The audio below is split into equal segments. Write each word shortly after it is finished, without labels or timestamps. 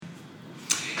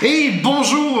Et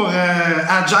bonjour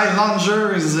Agile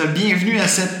Lungers, bienvenue à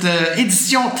cette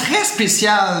édition très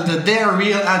spéciale de Dare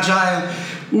Real Agile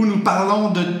où nous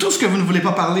parlons de tout ce que vous ne voulez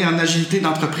pas parler en agilité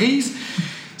d'entreprise.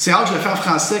 C'est rare que je le fais en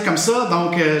français comme ça,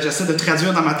 donc j'essaie de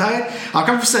traduire dans ma tête. Alors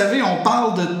comme vous savez, on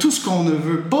parle de tout ce qu'on ne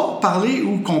veut pas parler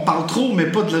ou qu'on parle trop mais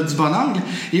pas du bon angle.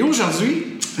 Et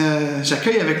aujourd'hui,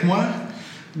 j'accueille avec moi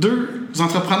deux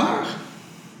entrepreneurs.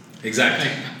 Exact.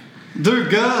 Deux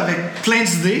gars avec plein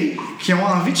d'idées qui ont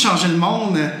envie de changer le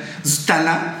monde du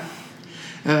talent,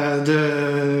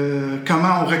 de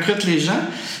comment on recrute les gens.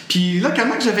 Puis là,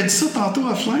 comment que j'avais dit ça tantôt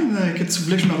offline, que tu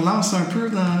voulais que je me relance un peu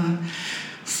dans...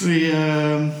 C'est...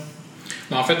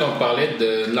 En fait, on parlait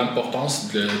de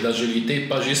l'importance de l'agilité,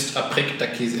 pas juste après que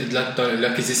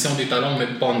l'acquisition du talent, mais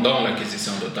pendant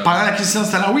l'acquisition du talent. Pendant l'acquisition du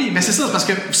talent, oui, mais c'est ça, parce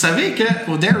que vous savez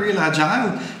qu'au Dare Real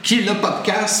Agile, qui est le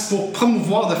podcast pour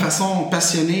promouvoir de façon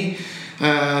passionnée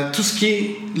tout ce qui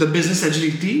est le business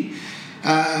agility,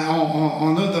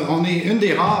 on est une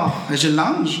des rares Agile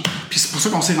Lounge, puis c'est pour ça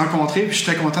qu'on s'est rencontrés, puis je suis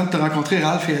très content de te rencontrer,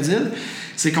 Ralph et Adil.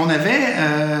 C'est qu'on avait,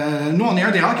 nous on est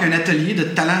un des rares qui a un atelier de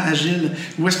talent agile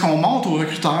où est-ce qu'on montre aux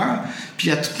recruteurs,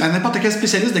 puis à n'importe quel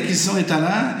spécialiste d'acquisition des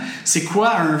talents, c'est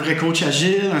quoi un vrai coach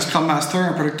agile, un Scrum Master,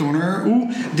 un Product Owner,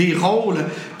 ou des rôles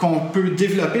qu'on peut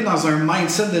développer dans un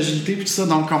mindset d'agilité, puis tout ça.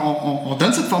 Donc on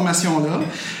donne cette formation-là.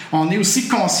 On est aussi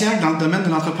conscient que dans le domaine de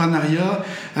l'entrepreneuriat,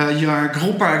 il y a un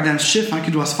gros paradigm shift qui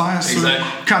doit se faire sur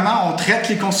comment on traite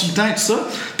les consultants et tout ça.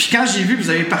 Puis quand j'ai vu que vous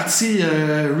avez parti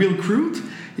Reelcruit,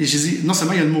 et j'ai dit, non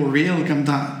seulement il y a le mot real comme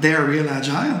dans Dare Real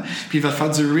Agile, puis ils veulent faire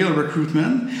du real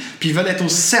recruitment, puis ils veulent être au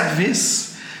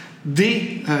service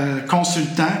des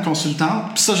consultantes.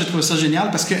 Puis ça, j'ai trouvé ça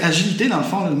génial parce que agilité, dans le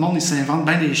fond, le monde, il s'invente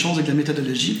bien des choses avec la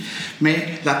méthodologie.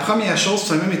 Mais la première chose,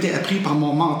 ça a même été appris par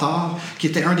mon mentor, qui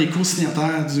était un des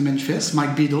co-signataires du manifeste,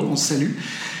 Mike Beadle, on se salue.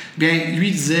 Bien, lui,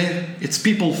 il disait « It's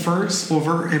people first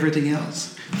over everything else ».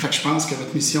 Fait que je pense que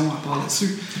votre mission en parle là-dessus.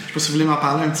 Je ne sais pas si vous voulez m'en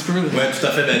parler un petit peu. Oui, tout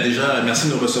à fait. Ben, déjà, merci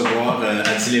de nous recevoir,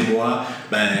 Adil et moi.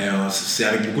 C'est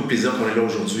avec beaucoup de plaisir qu'on est là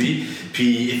aujourd'hui.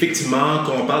 Puis, effectivement,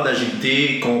 quand on parle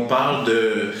d'agilité, qu'on parle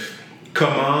de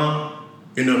comment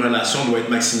une relation doit être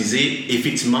maximisée,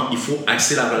 effectivement, il faut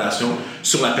axer la relation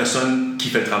sur la personne qui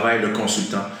fait le travail, le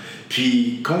consultant.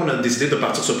 Puis, quand on a décidé de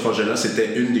partir ce projet-là,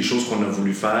 c'était une des choses qu'on a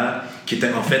voulu faire, qui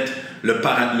était en fait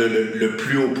le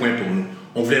plus haut point pour nous.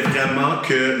 On voulait vraiment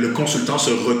que le consultant se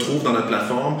retrouve dans notre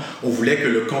plateforme. On voulait que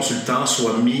le consultant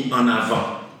soit mis en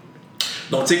avant.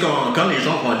 Donc, tu sais, quand les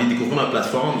gens vont aller découvrir notre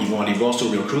plateforme, ils vont aller voir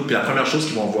sur Reelcruit, puis la première chose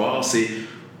qu'ils vont voir, c'est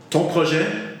ton projet,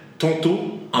 ton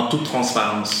taux, en toute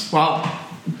transparence. Wow!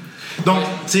 Donc,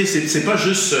 tu sais, c'est pas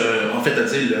juste, en fait, à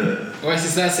dire... Oui,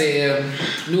 c'est ça.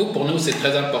 Pour nous, c'est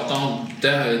très important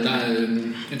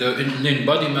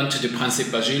l'embodiment du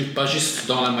principe agile, pas juste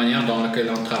dans la manière dans laquelle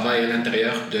on travaille à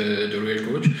l'intérieur de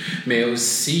Reelcruit, mais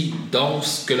aussi dans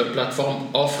ce que la plateforme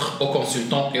offre aux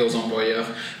consultants et aux employeurs.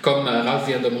 Comme Ralph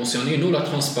vient de mentionner, nous, la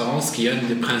transparence, qui est un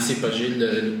des principes agiles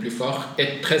le plus fort,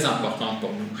 est très important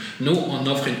pour nous. Nous, on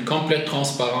offre une complète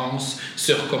transparence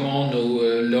sur comment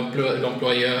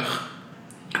l'employeur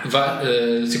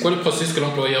c'est quoi le processus que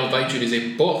l'employeur va utiliser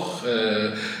pour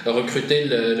recruter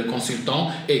le consultant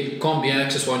et combien,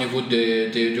 que ce soit au niveau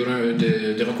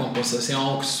de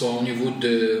récompensation, que ce soit au niveau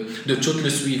de tout le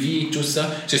suivi, tout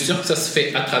ça. C'est sûr que ça se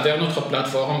fait à travers notre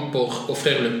plateforme pour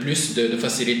offrir le plus de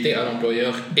facilité à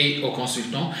l'employeur et aux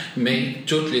consultants, mais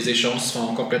tous les échanges sont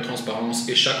en complète transparence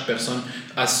et chaque personne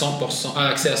a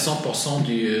accès à 100%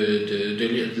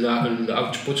 de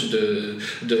l'output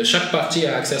de chaque partie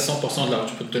a accès à 100% de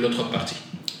l'output de l'autre partie.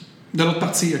 De l'autre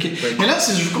partie, OK. Oui. Mais là,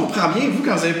 si je vous comprends bien, vous,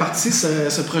 quand vous avez parti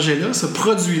ce projet-là, ce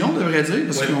produit-là, on devrait dire,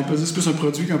 parce qu'on peut dire que c'est plus un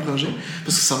produit qu'un projet,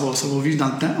 parce que ça va vivre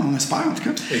dans le temps, on espère en tout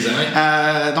cas.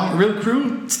 Exactement. Donc,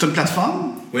 Reelcruit, c'est une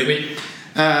plateforme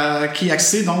qui est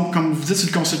axée, donc, comme vous dites, sur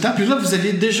le consultant. Puis là,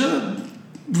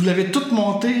 vous l'avez tout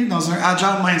monté dans un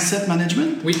Agile Mindset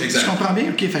Management? Oui, exact. Je comprends bien?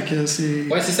 OK, fait que c'est...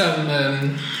 Oui, c'est ça.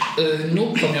 Nous,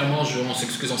 premièrement, on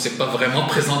s'excuse, on ne s'est pas vraiment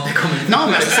présenté comme une... Non,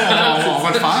 mais ça, on va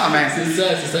le faire. Mais... C'est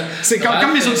ça. C'est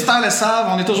comme les auditeurs le savent,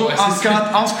 on est toujours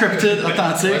unscripted,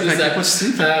 authentique, fait qu'il n'y a pas de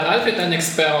souci. Ralph est un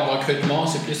expert en recrutement,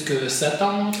 c'est plus que 7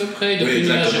 ans à peu près, depuis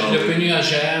New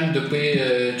AGM, depuis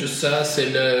tout ça.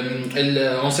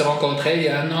 On s'est rencontrés il y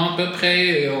a 1 an à peu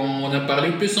près, et on a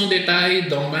parlé plus en détail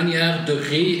dans manière de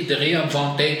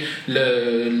réinventer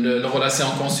la relation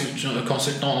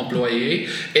consultant-employé,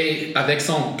 et avec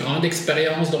son grande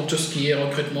expérience dans tout ce qui est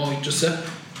recrutement et tout ça,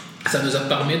 Ça nous a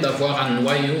permis d'avoir un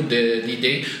noyau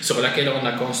d'idées sur laquelle on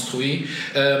a construit.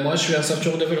 Moi, je suis un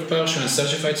software développeur, je suis un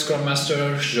Certified Scrum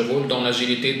Master, je roule dans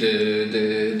l'agilité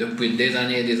depuis des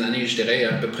années, je dirais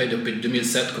à peu près depuis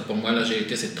 2007, que pour moi,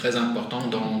 l'agilité, c'est très important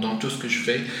dans tout ce que je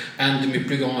fais. Un de mes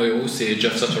plus grands héros, c'est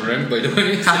Jeff Sutherland, by the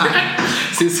way.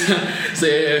 C'est ça.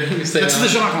 L'as-tu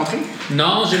déjà rencontré?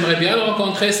 Non, j'aimerais bien le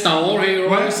rencontrer. C'est un war hero.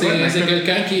 Ouais, c'est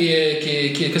quelqu'un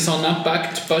qui son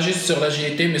impact, pas juste sur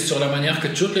l'agilité, mais sur la manière que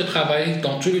tout le travail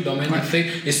dans tous les domaines il fait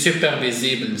est super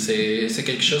visible. C'est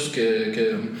quelque chose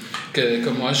que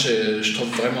moi je trouve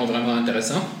vraiment, vraiment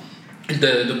intéressant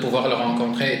de pouvoir le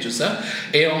rencontrer et tout ça.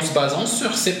 Et en se basant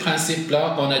sur ces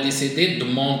principes-là, on a décidé de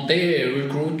monter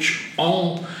Reelcruit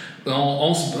en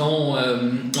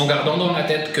gardant dans la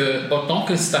tête que autant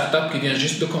qu'une start-up qui vient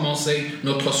juste de commencer,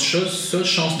 notre seule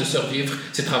chance de survivre,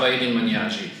 c'est travailler d'une manière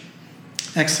agile.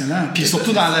 Excellent. Puis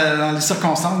surtout dans les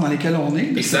circonstances dans lesquelles on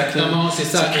est. Exactement, c'est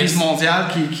ça. Cette crise mondiale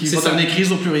qui va devenir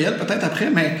crise au pluriel peut-être après,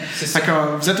 mais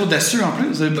vous êtes audacieux en plus.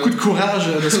 Vous avez beaucoup de courage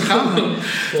de Scrum.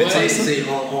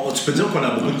 Tu peux dire qu'on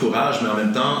a beaucoup de courage, mais en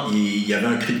même temps, il y avait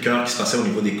un cri de cœur qui se passait au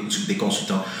niveau des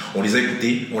consultants. On les a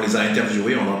écoutés, on les a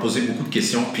interviewés, on leur a posé beaucoup de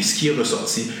questions. Puis ce qui est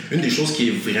ressorti, une des choses qui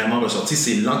est vraiment ressortie,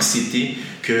 c'est l'anxiété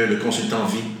que le consultant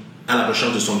vit à la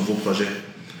recherche de son nouveau projet.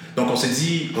 Donc, on s'est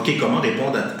dit, OK, comment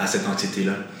répondre à cette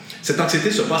anxiété-là? Cette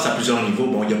anxiété se passe à plusieurs niveaux.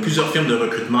 Bon, il y a plusieurs firmes de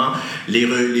recrutement. Les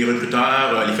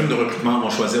recruteurs, les firmes de recrutement vont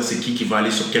choisir c'est qui va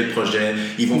aller sur quel projet.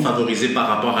 Ils vont favoriser par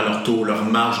rapport à leur taux, leur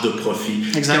marge de profit.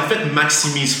 Exact. Et en fait,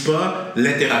 maximise pas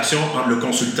l'interaction entre le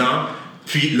consultant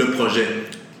puis le projet.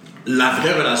 La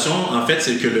vraie relation, en fait,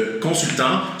 c'est que le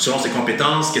consultant, selon ses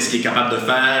compétences, qu'est-ce qu'il est capable de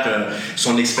faire,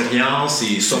 son expérience,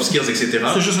 ses soft skills, etc.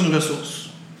 C'est juste une ressource.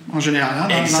 En général.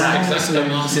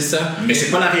 Exactement, c'est ça. Mais c'est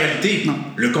pas la réalité. Non.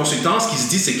 Le consultant, ce qu'il se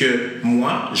dit, c'est que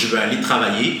moi, je veux aller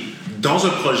travailler dans un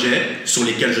projet sur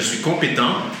lequel je suis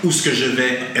compétent, où ce que je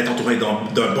vais être entouré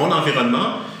d'un bon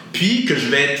environnement, puis que je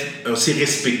vais être aussi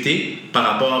respecté par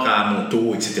rapport à mon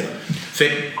taux, etc.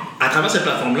 Fait à travers cette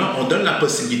plateforme-là, on donne la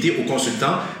possibilité aux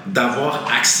consultants d'avoir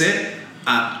accès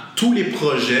à tous les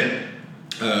projets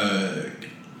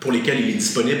pour lesquels il est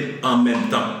disponible en même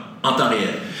temps, en temps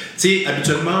réel. Tu sais,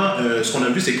 habituellement, ce qu'on a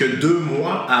vu, c'est que 2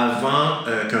 mois avant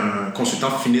qu'un consultant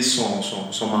finisse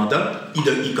son mandat,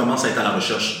 il commence à être à la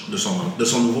recherche de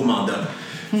son nouveau mandat.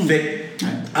 Fait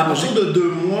à partir de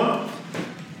 2 mois,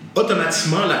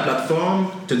 automatiquement, la plateforme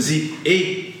te dit «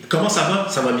 Hey, comment ça va?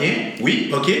 Ça va bien?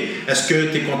 Oui? OK. Est-ce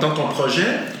que tu es content de ton projet?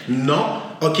 Non.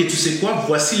 OK, tu sais quoi?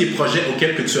 Voici les projets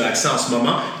auxquels que tu as accès en ce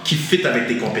moment qui fit avec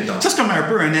tes compétences. » Ça, c'est comme un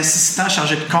peu un assistant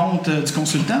chargé de compte du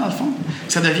consultant, dans le fond.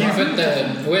 Ça devient... En fait,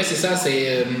 oui, c'est ça.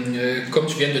 C'est, comme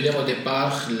tu viens de dire au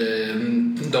départ,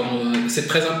 c'est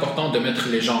très important de mettre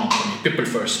les gens en premier. People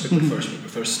first.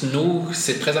 Nous,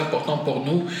 c'est très important pour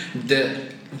nous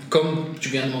comme tu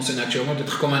viens de mentionner actuellement,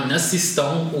 d'être comme un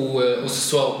assistant ou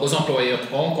soit aux employeurs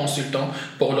ou aux consultants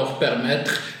pour leur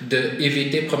permettre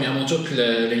d'éviter, premièrement, toute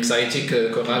l'anxiety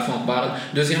que Ralph en parle.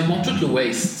 Deuxièmement, tout le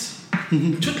waste.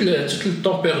 Tout le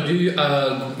temps perdu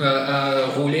à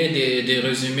rouler des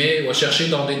résumés ou à chercher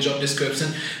dans des job descriptions.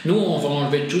 Nous, on va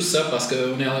enlever tout ça parce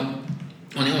qu'on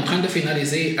est en train de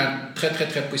finaliser un très très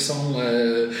très puissant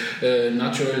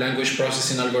Natural Language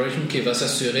Processing Algorithm qui va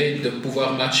s'assurer de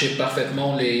pouvoir matcher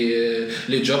parfaitement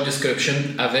les job descriptions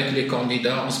avec les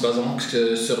candidats en se basant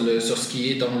sur ce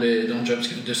qui est dans le job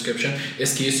description et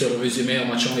ce qui est sur le résumé en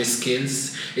matchant les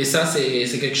skills. Et ça,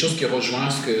 c'est quelque chose qui rejoint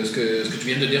ce que tu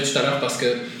viens de dire tout à l'heure parce que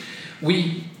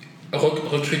oui,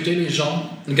 recruter les gens,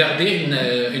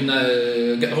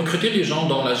 recruter les gens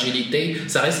dans l'agilité,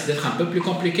 ça risque d'être un peu plus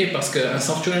compliqué parce qu'un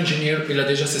software engineer, il a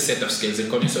déjà ses set of skills, il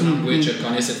connaît ce language, il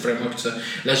connaît cette framework, tout ça.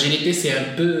 L'agilité, c'est un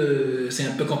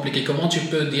peu compliqué. Comment tu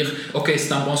peux dire, OK,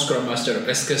 c'est un bon Scrum Master,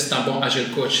 est-ce que c'est un bon Agile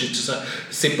Coach et tout ça?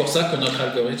 C'est pour ça que notre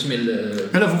algorithme,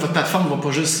 Mais là, votre plateforme ne va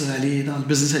pas juste aller dans le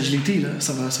business agilité, là.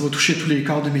 Ça va toucher tous les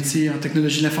corps de métier en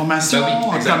technologie de l'information,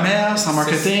 en commerce, en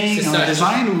marketing, en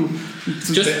design ou...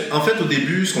 En fait, au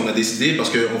début, ce qu'on a décidé,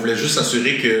 parce qu'on voulait juste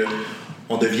s'assurer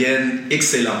qu'on devienne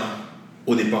excellent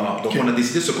au départ. Donc, on a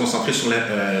décidé de se concentrer sur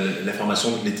l'information,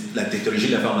 la technologie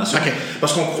de l'information.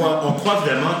 Parce qu'on croit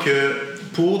vraiment que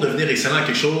pour devenir excellent à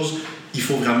quelque chose, il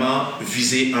faut vraiment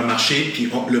viser un marché, puis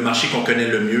le marché qu'on connaît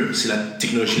le mieux, c'est la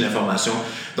technologie de l'information.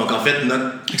 Donc, en fait,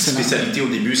 notre spécialité au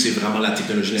début, c'est vraiment la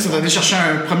technologie de l'information. Ça va aller chercher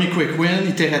un premier quick win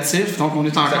itératif, donc on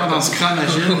est encore dans Scrum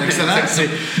Agile. Excellent.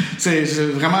 C'est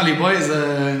vraiment, les boys,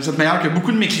 vous êtes meilleurs que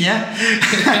beaucoup de mes clients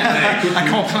à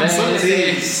comprendre ça.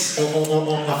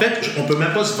 En fait, on peut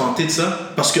même pas se vanter de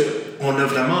ça, parce que on a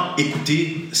vraiment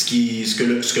écouté ce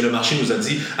que le marché nous a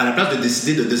dit, à la place de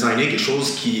décider de designer quelque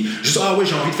chose qui juste ah oui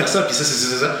j'ai envie de faire ça puis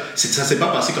ça s'est pas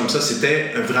passé comme ça.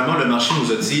 C'était vraiment le marché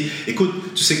nous a dit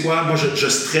écoute tu sais quoi, moi je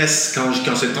stresse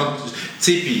quand c'est le temps, tu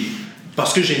sais, puis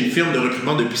parce que j'ai une firme de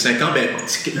recrutement depuis 5 ans, ben,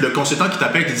 le consultant qui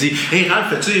t'appelle qui dit « Hey Ralph,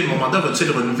 mon mandat va-t-il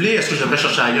le renouveler? Est-ce que je devrais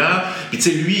chercher ailleurs? » Puis tu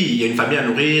sais, lui, il a une famille à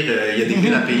nourrir, il y a des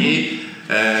billes à payer.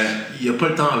 Il n'a pas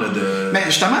le temps là, de... Mais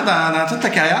justement, dans toute ta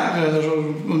carrière, je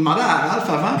vous demandais à Ralph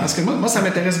avant, parce que moi ça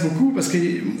m'intéresse beaucoup, parce que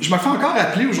je me fais encore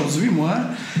appeler aujourd'hui, moi,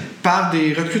 par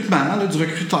des recrutements, là, du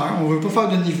recruteur. On ne veut pas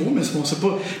faire de niveau, mais on sait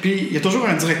pas. Puis il y a toujours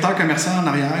un directeur commercial en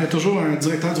arrière, il y a toujours un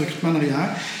directeur du recrutement en arrière.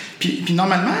 Puis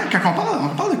normalement, quand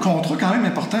on parle de contrats quand même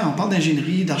importants, on parle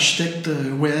d'ingénierie, d'architecte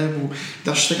web ou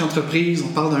d'architecte entreprise, on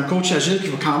parle d'un coach agile qui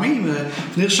va quand même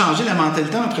venir changer la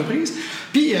mentalité d'entreprise.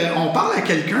 Puis on parle à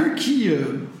quelqu'un qui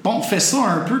fait ça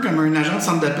un peu comme un agent de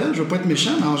centre d'appel, je ne veux pas être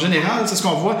méchant, mais en général, c'est ce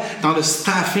qu'on voit dans le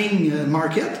staffing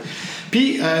market.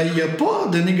 Puis, il n'y a pas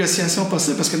de négociation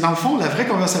possible parce que, dans le fond, la vraie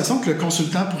conversation que le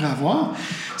consultant pourrait avoir,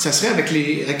 ça serait avec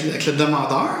le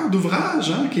demandeur d'ouvrage,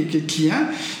 hein, qui est le client.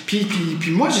 Puis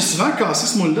moi, j'ai souvent cassé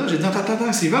ce moule-là. J'ai dit,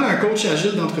 attends, s'ils veulent un coach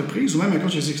agile d'entreprise ou même un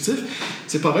coach exécutif,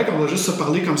 c'est pas vrai qu'on va juste se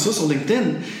parler comme ça sur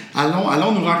LinkedIn.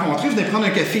 Allons nous rencontrer, venez prendre un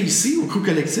café ici, au Crew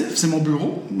Collectif. C'est mon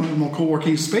bureau, mon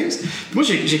coworking space. Puis moi,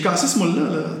 j'ai cassé ce moule-là,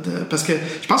 parce que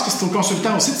je pense que c'est au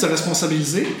consultant aussi de se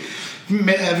responsabiliser.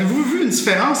 Mais avez-vous vu une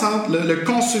différence entre le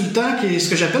consultant qui est ce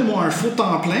que j'appelle moi un faux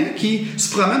temps plein, qui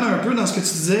se promène un peu dans ce que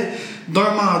tu disais,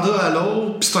 d'un mandat à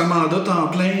l'autre, puis c'est un mandat temps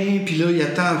plein, puis là il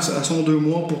attend à son 2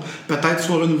 mois pour peut-être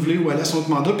soit renouvelé ou aller à son autre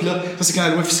mandat, puis là, ça c'est quand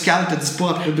la loi fiscale te dit pas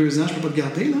après 2 ans, je peux pas te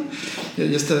garder, là.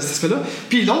 Il y a cet aspect-là.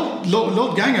 Puis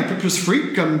l'autre gang un peu plus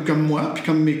freak, comme moi, puis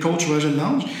comme mes coachs au Agile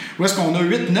Lounge, où est-ce qu'on a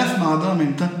 8-9 mandats en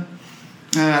même temps,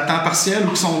 à temps partiel,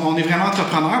 où on est vraiment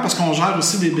entrepreneur parce qu'on gère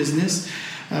aussi des business.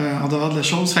 En dehors de la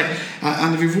chose. Fait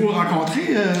en avez-vous rencontré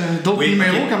d'autres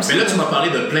numéros comme ça? Mais là, tu m'as parlé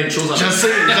de plein de choses. Je sais.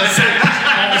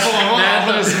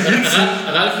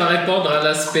 Ralph va répondre à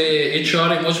l'aspect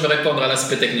HR et moi, je vais répondre à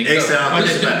l'aspect technique. Excellent.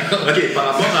 OK, par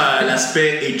rapport à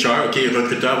l'aspect HR, OK,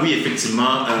 recruteur, oui,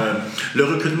 effectivement, le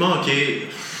recrutement, OK,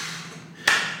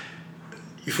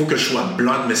 il faut que je sois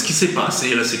blunt, mais ce qui s'est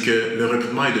passé, là, c'est que le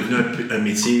recrutement est devenu un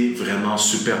métier vraiment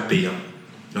super payant.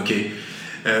 OK?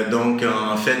 Donc,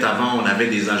 en fait, avant, on avait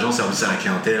des agents service à la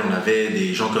clientèle, on avait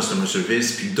des gens customer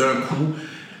service, puis d'un coup,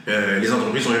 les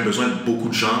entreprises ont eu besoin de beaucoup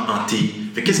de gens en TI.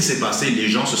 Fait qu'est-ce qui s'est passé? Les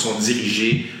gens se sont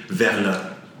dirigés vers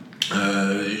là.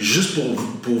 Juste pour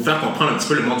vous faire comprendre un petit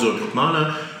peu le monde du recrutement,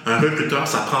 là, un recruteur,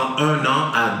 ça prend 1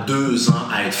 an à 2 ans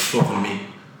à être formé.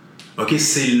 OK,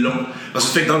 c'est long. Parce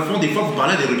que dans le fond, des fois, vous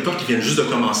parlez à des recruteurs qui viennent juste de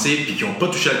commencer puis qui n'ont pas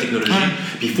touché à la technologie,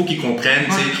 puis il faut qu'ils comprennent,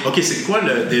 OK, c'est quoi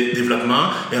le développement?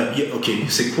 OK,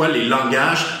 c'est quoi les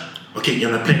langages? OK, il y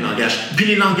en a plein de langages. Puis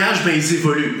les langages, ils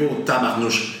évoluent. Oh,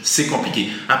 tabarnouche, c'est compliqué.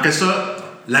 Après ça,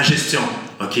 la gestion.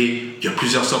 OK, il y a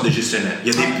plusieurs sortes de gestionnaires.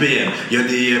 Il y a des PM, il y a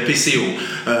des PCO.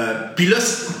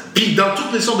 Puis dans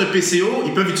toutes les sortes de PCO,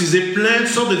 ils peuvent utiliser plein de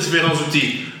sortes de différents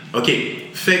outils. OK,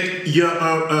 fait qu'il y a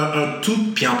un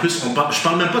tout, puis en plus, je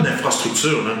parle même pas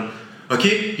d'infrastructure, là. OK,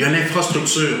 il y a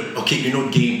l'infrastructure. OK, une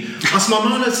autre game. En ce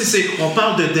moment, là, on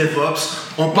parle de DevOps,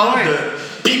 on parle de...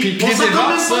 Puis on s'entend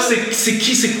même pas,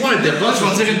 c'est quoi un DevOps? Je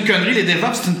vais dire une connerie, les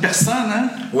DevOps, c'est une personne, hein?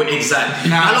 Oui, exact.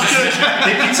 Alors que,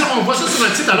 et puis, on voit ça sur un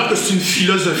titre alors que c'est une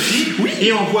philosophie,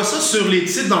 et on voit ça sur les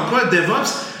titres d'emploi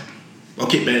DevOps.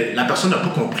 OK, ben la personne n'a pas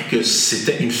compris que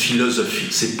c'était une philosophie,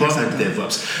 c'est pas un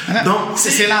DevOps. Donc,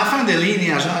 c'est l'enfant de Lean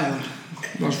et Agile.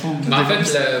 Dans le fond, en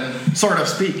fait, sort of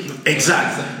speak.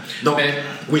 Exact. Donc,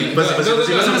 oui,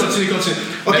 vas-y, continue.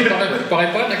 Okay, pour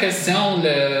répondre à la question,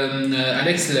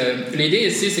 Alex, l'idée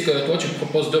ici, c'est que toi, tu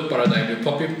proposes 2 paradigmes.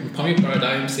 Le premier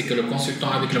paradigme, c'est que le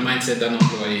consultant avec le mindset d'un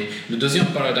employé. Le deuxième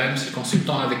paradigme, c'est le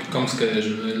consultant avec, comme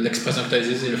l'expression que tu as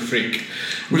dit, c'est le freak.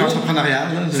 Ou l'entrepreneuriat.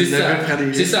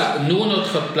 C'est ça. Nous,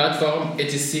 notre plateforme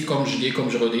est ici, comme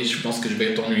je redis, je pense que je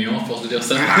vais être ennuyant à force de dire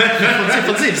ça.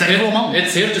 Faut dire, vous arrivez au monde.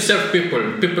 It's here to serve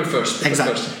people first.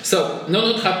 Exact. So,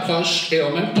 notre approche est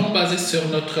en même temps basée sur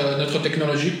notre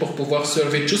technologie pour pouvoir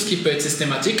servir tout ce qui peut être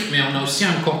systématique, mais on a aussi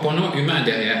un component humain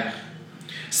derrière.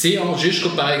 Si on juge que,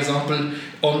 par exemple,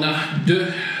 on a deux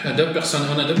personnes,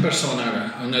 on a 2 personas là.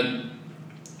 On a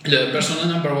le persona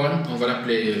number 1, on va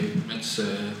l'appeler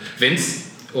Vince,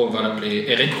 ou on va l'appeler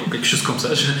Eric ou quelque chose comme ça.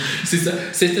 C'est ça.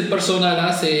 Cette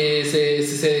persona-là,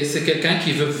 c'est quelqu'un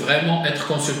qui veut vraiment être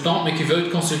consultant, mais qui veut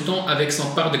être consultant avec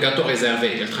son part de gâteau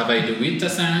réservé. Elle travaille de 8 à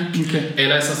 5,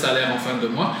 elle a son salaire en fin de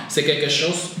mois. C'est quelque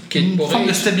chose une forme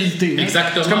de stabilité. Hein?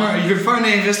 Exactement. C'est comme il veut faire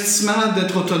un investissement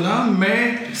d'être autonome,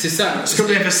 mais c'est ça. C'est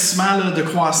comme l'investissement là, de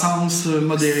croissance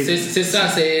modérée. C'est ça,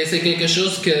 c'est quelque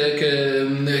chose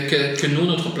que nous,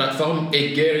 notre plateforme,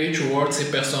 est geared toward ces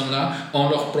personnes-là en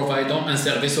leur providant un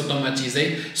service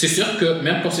automatisé. C'est sûr que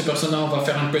même pour ces personnes-là, on va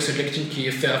faire un peu selecting qui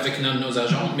est fait avec nos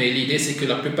agents, mais l'idée c'est que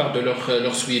la plupart de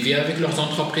leur suivi avec leurs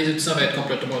entreprises et tout ça va être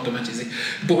complètement automatisé.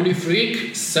 Pour les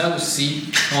freaks, ça aussi,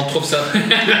 on trouve ça.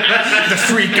 The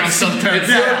freak consultant.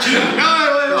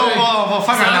 On va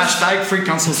faire un hashtag freak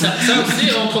consultant. Ça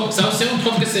aussi, on trouve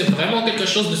que c'est vraiment quelque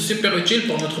chose de super utile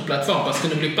pour notre plateforme parce que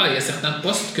n'oublie pas, il y a certains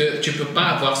postes que tu peux pas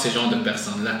avoir ces genres de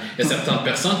personnes-là. Il y a certaines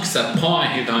personnes que ça prend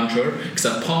un headhunter, que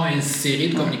ça prend une série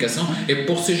de communications. Et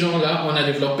pour ces gens-là, on a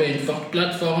développé une forte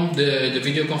plateforme de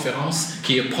vidéoconférence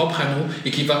qui est propre à nous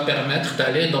et qui va permettre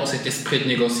d'aller dans cet esprit de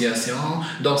négociation,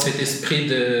 dans cet esprit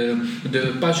de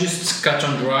pas juste cut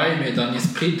and dry, mais dans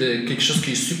l'esprit de quelque chose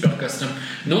qui est super custom.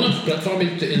 Nous, notre plateforme,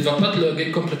 il ne va pas te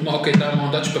loguer complètement. Ok, tu as un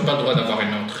mandat, tu ne peux pas le droit d'avoir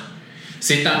une autre.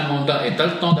 Si tu as un mandat et tu as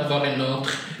le temps d'avoir une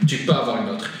autre, tu peux avoir une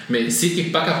autre. Mais si tu n'es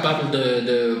pas capable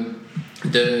de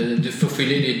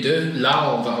faufiler les deux,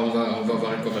 là on va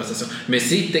avoir une conversation. Mais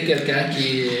si tu es quelqu'un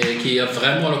qui a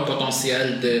vraiment le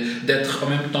potentiel d'être en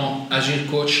même temps agile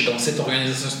coach dans cette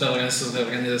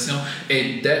organisation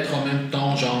et d'être en même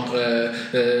temps genre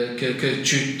que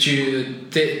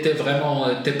t'es vraiment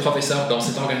t'es professeur dans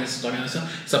cette organisation,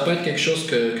 ça peut être quelque chose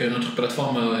que notre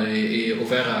plateforme est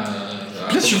ouverte à.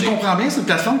 Là, si je comprends bien, c'est une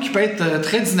plateforme qui peut être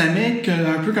très dynamique,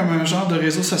 un peu comme un genre de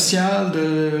réseau social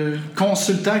de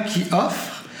consultants qui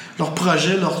offrent leurs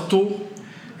projets, leurs taux.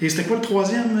 Et c'était quoi le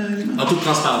troisième élément? En toute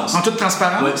transparence. En toute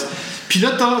transparence. Oui. Puis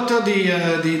là, tu as des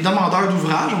demandeurs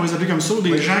d'ouvrages, on va les appeler comme ça,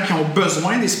 des gens qui ont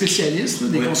besoin, des spécialistes,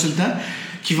 des consultants,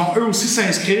 qui vont eux aussi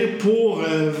s'inscrire pour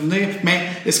venir. Mais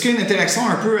est-ce qu'il y a une interaction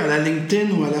un peu à la LinkedIn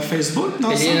ou à la Facebook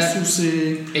dans le sens où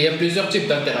c'est... Et il y a plusieurs types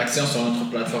d'interactions sur notre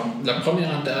plateforme. La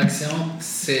première interaction,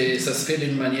 ça se fait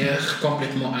d'une manière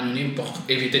complètement anonyme pour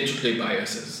éviter toutes les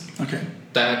biases. OK.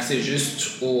 Tu as accès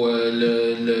juste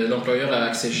l'employeur a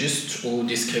accès juste aux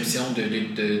descriptions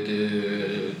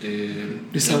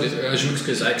je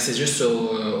m'excuse, accès juste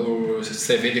au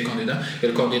CV des candidats et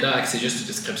le candidat a accès juste aux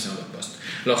descriptions de poste.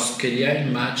 Lorsqu'il y a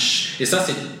une match, et ça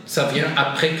vient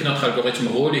après que notre algorithme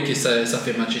roule et que ça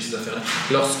fait matcher ces affaires-là.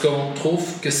 Lorsque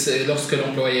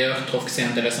l'employeur trouve que c'est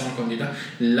intéressant le candidat,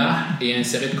 là, il y a une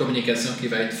série de communications qui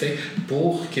va être faite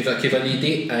qui va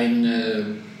l'aider à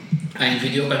une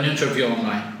interview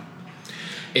online.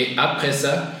 Et après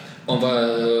ça,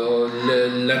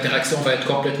 l'interaction va être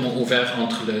complètement ouverte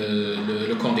entre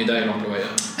le candidat et l'employeur.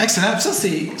 Excellent. Ça,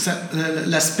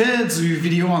 l'aspect du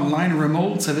vidéo online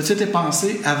remote, ça avait-tu été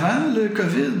pensé avant le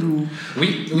COVID ou...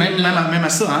 Oui. Même à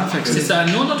ça, hein? C'est ça.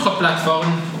 Nous, notre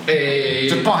plateforme est...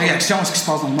 Vous n'êtes pas en réaction à ce qui se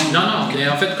passe dans le monde. Non. Mais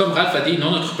en fait, comme Ralph a dit,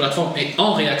 notre plateforme est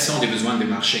en réaction des besoins des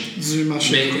marchés.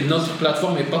 Mais notre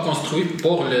plateforme n'est pas construite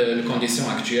pour les conditions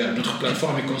actuelles. Notre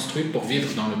plateforme est construite pour vivre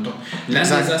dans le temps. L'un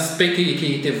des aspects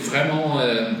qui était vraiment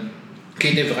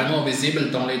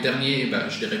visible dans les derniers,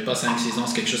 je dirais pas 5-6 ans,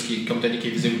 c'est quelque chose qui, comme tu as dit, qui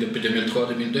est visible depuis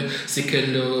 2003-2002, c'est que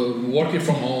le working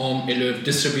from home et le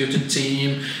distributed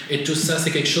team et tout ça, c'est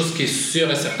quelque chose qui est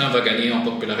sûr et certain va gagner en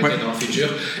popularité dans le futur.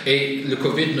 Et le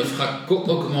COVID ne fera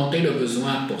qu'augmenter le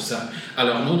besoin pour ça.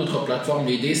 Alors nous, notre plateforme,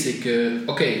 l'idée c'est que,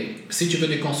 ok, si tu veux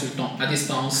des consultants à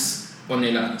distance, on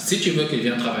est là. Si tu veux qu'ils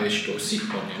viennent travailler chez toi aussi,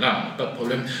 on est là, pas de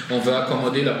problème. On veut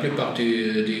accommoder la plupart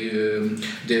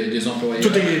des employés.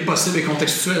 Tout est possible et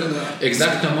contextuel.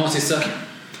 Exactement, c'est ça.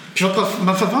 Puis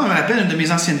ma plateforme me rappelle une de mes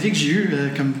anciennes vies que j'ai eues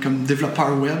comme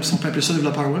développeur web. Si on peut appeler ça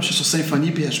développeur web, je suis sur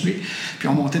Symfony, PHP, puis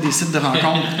on montait des sites de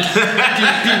rencontres.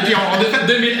 puis on a fait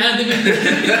 2001, 2002.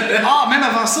 Ah, même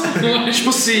avant ça. Je sais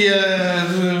pas si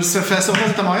ça fait assez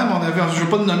longtemps à Montréal, mais je ne veux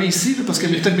pas le nommer ici parce que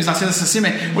peut-être mes anciens associés,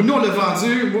 mais nous on l'a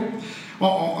vendu.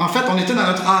 En fait, on était dans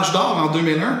notre âge d'or en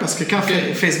 2001 parce que quand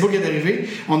Facebook est arrivé,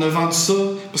 on a vendu ça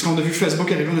parce qu'on a vu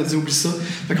Facebook arriver, on a dit oublie ça.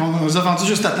 Fait qu'on nous a vendu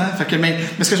juste à temps. Mais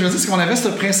ce que je veux dire, c'est qu'on avait ce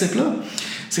principe-là.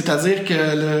 C'est-à-dire que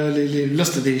là,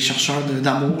 c'était des chercheurs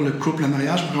d'amour, le couple, le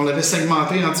mariage, puis on l'avait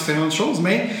segmenté en différentes choses,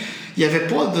 mais il n'y avait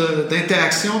pas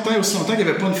d'interaction tant et aussi longtemps qu'il n'y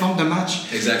avait pas une forme de match.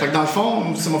 Exact. Fait que dans le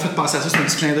fond, ça m'a fait penser à ça, c'est un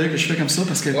petit clin d'œil que je fais comme ça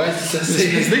parce que. Ouais, ça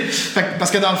c'est. Parce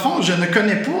que dans le fond, je ne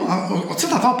connais pas. Tu sais,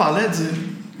 tantôt on parlait de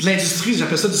l'industrie,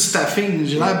 j'appelle ça du staffing.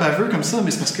 J'ai l'air baveux comme ça,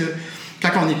 mais c'est parce que quand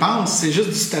on y pense, c'est juste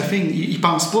du staffing. Ils ne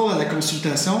pensent pas à la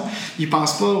consultation, ils ne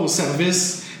pensent pas au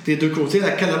service des deux côtés, à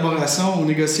la collaboration, aux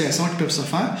négociations qui peuvent se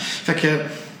faire. Fait que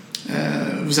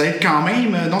vous allez être quand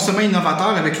même non seulement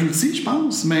innovateur avec l'outil, je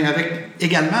pense, mais avec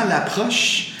également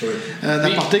l'approche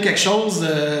d'apporter quelque chose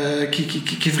qui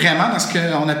est vraiment dans ce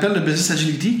qu'on appelle le business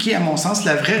agility, qui est, à mon sens,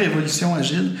 la vraie révolution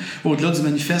agile, au-delà du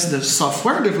manifeste de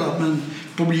software development.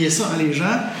 Faut pas oublier ça, hein, les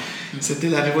gens. C'était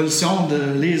la révolution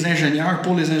de les ingénieurs,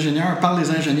 pour les ingénieurs, par les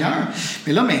ingénieurs.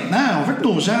 Mais là, maintenant, on veut que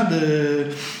nos gens de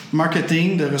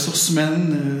marketing, de ressources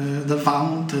humaines, de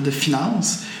vente, de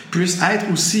finances puissent être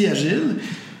aussi agiles,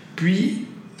 puis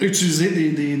utiliser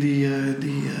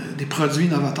des produits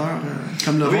innovateurs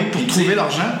comme le vôtre pour trouver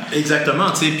l'argent. Exactement.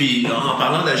 Puis en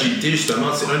parlant d'agilité, justement,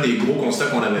 c'est un des gros constats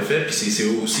qu'on avait fait, puis c'est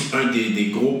aussi un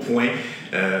des gros points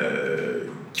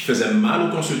qui faisait mal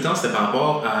aux consultants, c'était par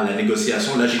rapport à la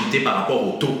négociation, l'agilité par rapport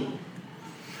au taux.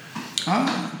 Ah!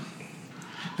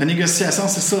 La négociation,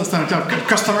 c'est ça. C'est un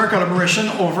customer collaboration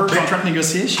over contract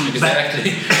negotiation.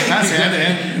 Exactly.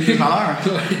 C'est une des valeurs.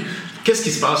 Qu'est-ce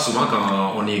qui se passe souvent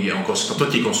quand on est en consultant? Toi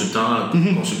qui es consultant,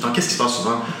 qu'est-ce qui se passe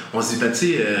souvent? On se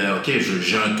dit, OK,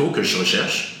 j'ai un taux que je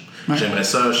recherche. Ouais. J'aimerais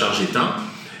ça charger tant.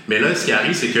 Mais là, ce qui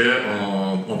arrive, c'est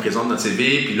qu'on présente notre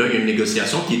CV, puis là, il y a une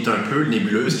négociation qui est un peu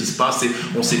nébuleuse. Ce qui se passe,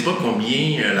 on ne sait pas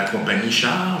combien la compagnie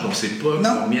charge, on ne sait pas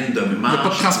combien de marge. Il n'y a pas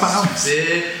de transparence.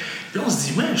 Puis là, on se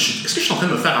dit, est-ce que je suis en train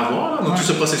de me faire avoir là, dans tout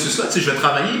ce processus-là? Je vais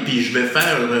travailler, puis je vais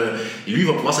faire. Et lui, il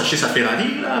va pouvoir s'acheter sa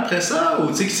Ferrari là, après ça?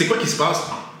 Ou c'est quoi qui se passe?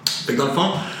 Fait que dans le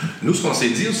fond, nous, ce qu'on s'est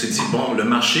dit, bon, le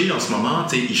marché, en ce moment,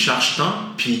 ils chargent tant,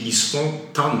 puis ils se font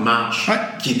tant de marges,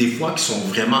 qui des fois, qui sont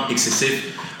vraiment excessifs.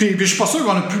 Puis je suis pas sûr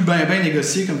qu'on a pu bien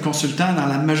négocier comme consultant dans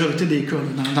la majorité des cas.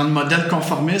 Dans le modèle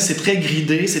conformiste, c'est très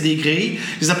gridé, c'est des grilles.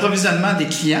 Les approvisionnements des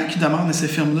clients qui demandent à ces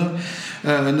firmes-là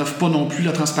n'offrent pas non plus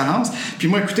la transparence. Puis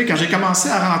moi, écoutez, quand j'ai commencé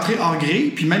à rentrer hors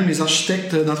grille, puis même mes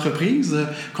architectes d'entreprise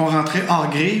qu'on rentrait hors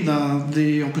grille dans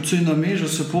des... On peut-tu les nommer, je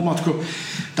sais pas, mais en tout cas,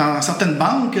 dans certaines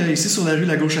banques, ici sur la rue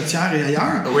La Gauchetière et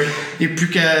ailleurs. Oui. Et puis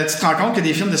que tu te rends compte qu'il y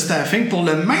a des firmes de staffing pour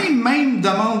le même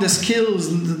demande de skills,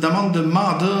 demande de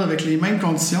mandat avec les mêmes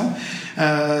conditions,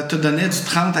 te donnait du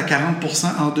 30 à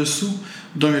 40% en dessous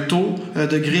d'un taux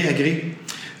de gré à gré.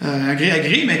 Un gré à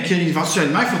gré, mais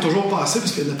qu'éventuellement, il faut toujours passer,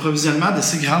 parce que l'approvisionnement de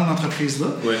ces grandes entreprises-là,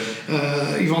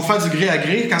 ils vont faire du gré à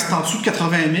gré quand c'est en dessous de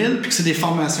 80 000 puis que c'est des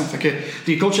formations. Fait que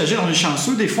les coachs agiles, on est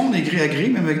chanceux, des fois, on est gré à gré,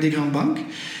 même avec des grandes banques.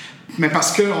 Mais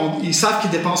parce qu'ils savent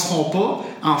qu'ils ne dépasseront pas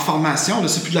en formation, là,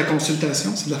 c'est plus de la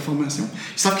consultation, c'est de la formation.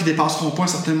 Ils savent qu'ils ne dépasseront pas un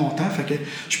certain montant. Fait que je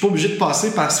ne suis pas obligé de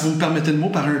passer par, si vous me permettez le mot,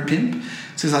 par un pimp.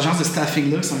 Ces agences de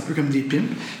staffing-là, c'est un peu comme des pimps.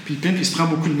 Puis le pimp, il se prend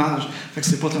beaucoup de marge. Fait que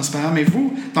c'est pas transparent. Mais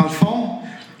vous, dans le fond,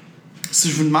 si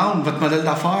je vous demande votre modèle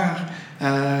d'affaires,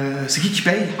 c'est qui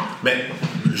paye? Bien,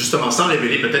 justement, sans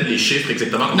révéler peut-être les chiffres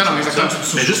exactement. Non, exactement.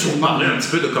 Mais juste pour vous parler un petit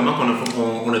peu de comment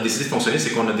on a décidé de fonctionner,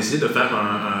 c'est qu'on a décidé de faire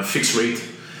un fixed rate.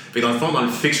 Fait que dans le fond, dans le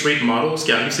fixed rate model, ce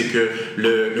qui arrive, c'est que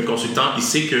le consultant, il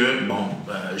sait que,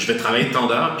 je vais travailler tant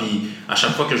d'heures, puis à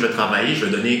chaque fois que je vais travailler, je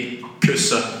vais donner que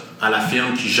ça à la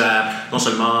firme qui gère non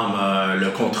seulement le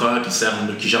contrat,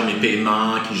 qui gère mes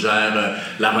paiements, qui gère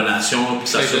la relation, puis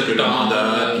qui s'assure que le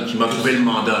mandat, puis qui m'a trouvé le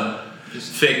mandat.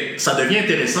 Fait que ça devient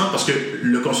intéressant parce que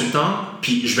le consultant,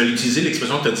 puis je vais l'utiliser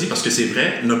l'expression que tu as dit parce que c'est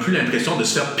vrai, n'a plus l'impression de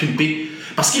se faire pimper.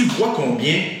 Parce qu'il voit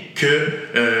combien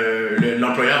que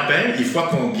l'employeur paye, il voit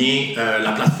combien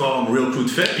la plateforme Reelcruit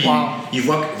fait, puis il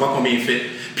voit combien il fait.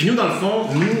 Puis nous, dans le fond,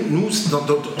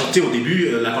 au début,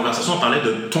 la conversation, on parlait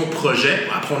de ton projet,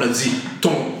 après on a dit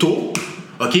ton taux,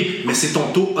 OK, mais c'est ton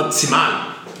taux optimal.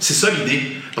 C'est ça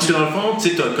l'idée. Parce que dans le fond, tu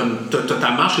as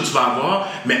ta marge que tu vas avoir,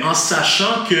 mais en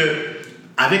sachant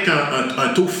qu'avec un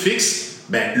taux fixe,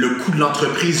 le coût de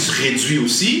l'entreprise réduit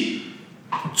aussi,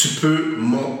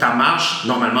 ta marge,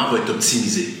 normalement, va être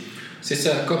optimisée. C'est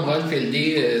ça, comme Ralph le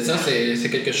dit, ça c'est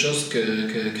quelque chose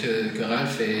que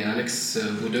Ralph et Alex,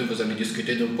 vous deux, vous avez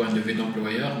discuté d'un point de vue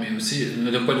d'employeur, mais aussi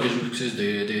d'un point de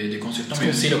vue des consultants, mais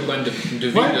aussi le point de vue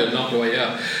de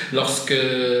l'employeur. Lorsque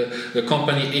la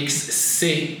compagnie X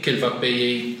sait qu'elle va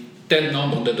payer tel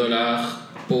nombre de dollars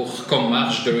comme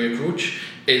marge de Reelcruit,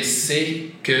 elle sait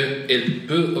qu'elle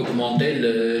peut augmenter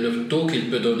le taux qu'elle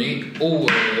peut donner aux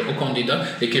candidats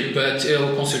et qu'elle peut attirer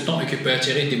aux consultants et qu'elle peut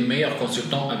attirer des meilleurs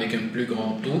consultants avec un plus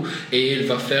grand taux. Et elle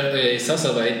va faire, et ça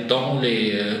va être dans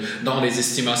les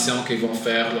estimations qu'ils vont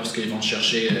faire lorsqu'ils vont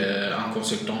chercher un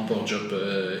consultant pour job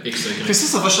X. Et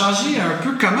ça va changer un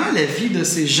peu comment la vie de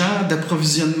ces gens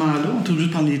d'approvisionnement-là, on est obligé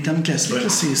de prendre les termes classiques,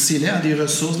 c'est là, des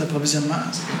ressources d'approvisionnement.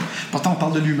 Pourtant, on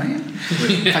parle de l'humain.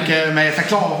 Fait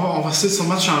que là, on va essayer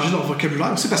sûrement de changer leur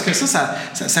vocabulaire aussi, parce que ça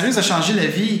risque de changer la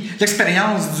vie,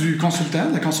 l'expérience du consultant,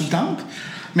 de la consultante,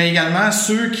 mais également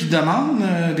ceux qui demandent,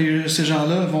 ces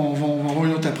gens-là vont avoir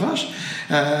une autre approche.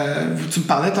 Tu me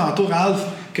parlais tantôt, Ralph,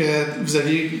 que vous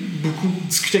aviez beaucoup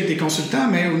discuté avec des consultants,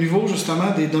 mais au niveau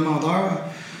justement des demandeurs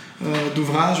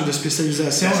d'ouvrages ou de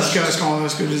spécialisation,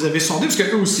 est-ce que vous les avez sondés? Parce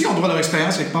qu'eux aussi ont droit à leur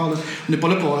expérience quelque part. Là. On n'est pas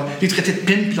là pour les traiter de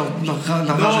pimp et leur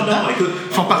manger dedans. Écoute,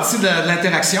 ils font partie de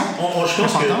l'interaction. Je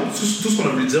pense que tout ce qu'on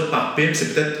a voulu dire par pimp,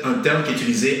 c'est peut-être un terme qui est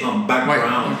utilisé en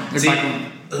background.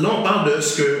 Là, on parle de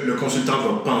ce que le consultant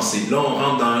va penser. Là, on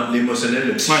rentre dans l'émotionnel,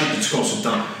 le psychique du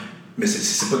consultant. Mais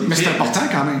c'est pas des Mais c'est important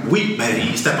quand même. Oui,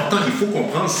 c'est important. Il faut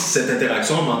comprendre cette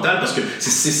interaction mentale parce que c'est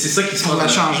ça qui se passe. Pour la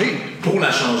changer. Pour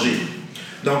la changer.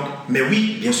 Donc, mais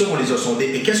oui, bien sûr, on les a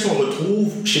sondés. Et qu'est-ce qu'on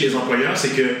retrouve chez les employeurs?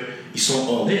 C'est qu'ils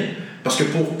sont all-in. Parce que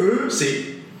pour eux,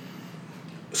 c'est,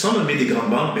 sans nommer des grandes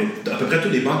banques, mais à peu près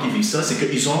toutes les banques qui vivent ça, c'est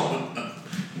qu'ils ont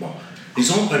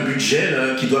un budget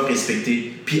là, qu'ils doivent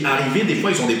respecter. Puis arriver, des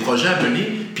fois, ils ont des projets à mener,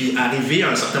 puis arriver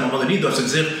à un certain moment donné, ils doivent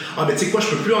se dire « Ah, ben tu sais quoi, je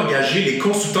peux plus engager les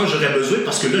consultants que j'aurais besoin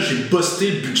parce que là, j'ai busté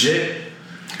le budget. »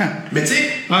 Mais tu sais...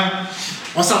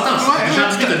 On s'entend,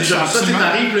 tu as déjà vu ça, tu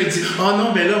arrives et tu dis « Ah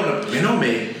non, mais là, mais non,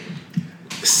 mais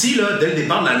si là, dès le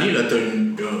départ de l'année, là,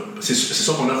 c'est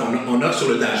ça qu'on offre, on offre sur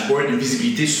le dashboard une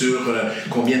visibilité sur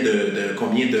combien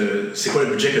de c'est quoi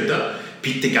le budget que tu as,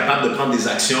 puis tu es capable de prendre des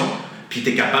actions, puis tu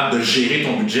es capable de gérer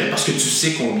ton budget parce que tu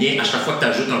sais combien, à chaque fois que tu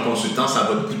ajoutes un consultant, ça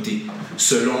va te coûter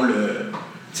selon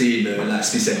la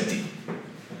spécialité.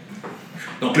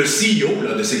 Donc le CEO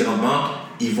là, de ces grandes banques,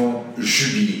 ils vont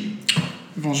jubiler.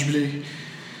 Ils vont jubiler.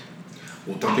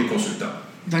 Autant que les consultants.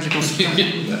 Autant que les consultants.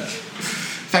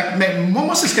 Fait, mais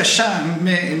moi, c'est ce que je sens.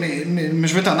 Mais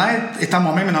je vais être honnête, étant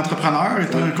moi-même un entrepreneur,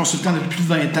 étant un consultant depuis plus de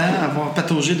 20 ans, avoir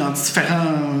pataugé dans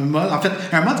différents modes. En fait,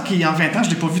 un mode qui, en 20 ans, je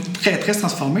ne l'ai pas vu très, très se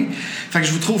transformer. Fait que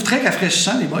je vous trouve très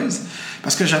rafraîchissant, les boys.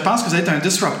 Parce que je pense que vous allez être un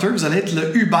disrupteur, vous allez être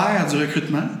le Uber du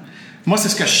recrutement. Moi, c'est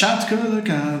ce que je sens, en tout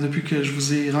cas, là, depuis que je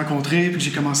vous ai rencontré puis que j'ai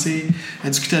commencé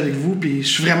à discuter avec vous. Puis je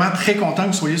suis vraiment très content que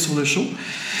vous soyez sur le show.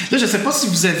 Là, je ne sais pas si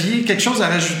vous aviez quelque chose à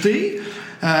rajouter,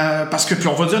 parce que, puis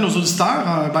on va dire à nos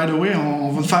auditeurs, by the way, on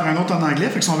va le faire un autre en anglais,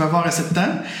 fait que si on va avoir assez de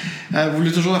temps. Vous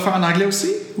voulez toujours le faire en anglais aussi?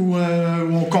 Ou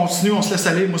on continue, on se laisse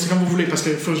aller? Moi, c'est comme vous voulez, parce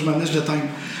qu'il faut que je manage le time.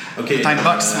 Okay. Le time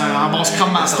box, en bon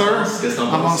Scrum Master.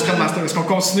 Est-ce qu'on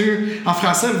continue en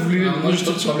français? Vous voulez... moi, j'ai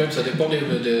pas de problème. Ça dépend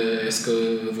de est-ce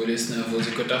que vos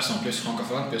écouteurs sont plus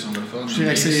francophones, plus anglophones? Je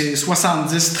dirais que c'est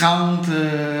 70-30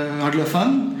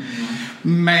 anglophones.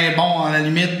 Mais bon, à la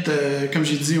limite, comme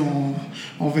j'ai dit,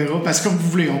 on verra. Parce que comme vous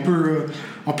voulez,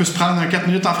 on peut se prendre 4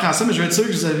 minutes en français, mais je vais être sûr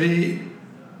que vous avez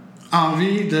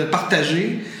envie de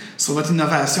partager sur votre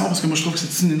innovation, parce que moi je trouve que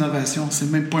c'est une innovation, c'est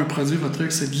même pas un produit, votre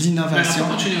truc, c'est de l'innovation. On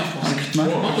va continuer en français. On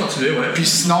va continuer, ouais. Puis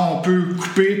sinon, on peut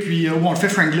couper, puis on le fait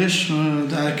franglish.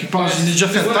 Quelque part, j'ai déjà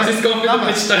fait le temps. C'est ce qu'on fait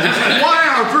depuis tout à l'heure. Ouais,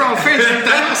 un peu, on le fait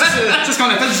c'est ce qu'on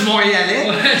appelle du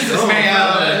montréalais.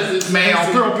 Mais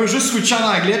on peut juste switcher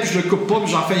en anglais, puis je le coupe pas,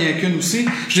 puis j'en fais rien qu'une aussi.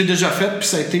 Je l'ai déjà fait, puis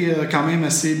ça a été quand même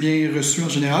assez bien reçu en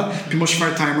général. Puis moi, je fais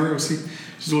un timer aussi.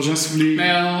 Je dis aux gens, si vous voulez...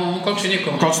 Mais on continue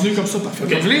comme ça. On continue comme ça, parfait.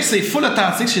 Okay. Vous voulez, c'est full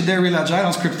authentique chez Real Agile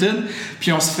en scripted,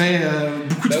 puis on se fait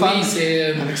beaucoup de fans. Oui,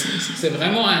 c'est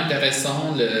vraiment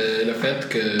intéressant le fait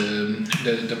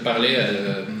de parler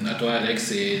à toi,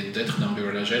 Alex, et d'être dans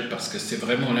Real Agile, parce que c'est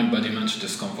vraiment l'embodiment de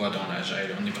ce qu'on voit dans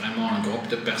l'Agile. On est vraiment un groupe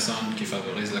de personnes qui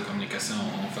favorisent la communication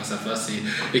en face à face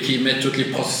et qui mettent tous les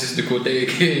processus de côté et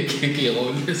qui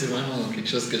roulent. C'est vraiment quelque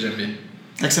chose que j'aime bien.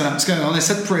 Excellent. Parce qu'on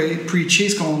essaie de preacher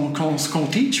ce qu'on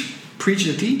teach. Preach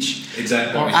the teach.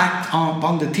 Exactement. Or act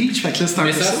on the teach. Fait que là, c'est un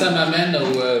mais peu ça m'amène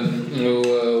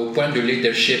au point de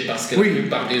leadership, parce que la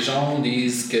plupart des gens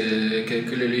disent que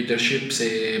le leadership,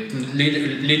 c'est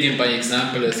leading by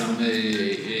example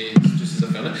et toutes ces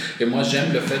affaires-là. Et moi,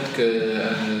 j'aime le fait que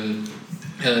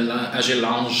Agile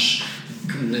Lounge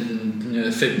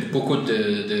fait beaucoup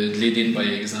de leading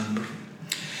by example.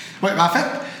 Oui, en fait,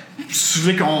 si vous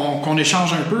voulez qu'on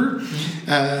échange un peu,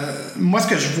 moi, ce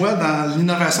que je vois dans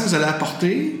l'innovation que vous allez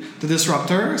apporter de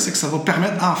Disruptor, c'est que ça va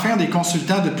permettre enfin des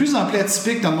consultants de plus en plus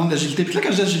atypiques dans le monde de l'agilité. Puis là, quand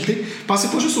je dis agilité, pensez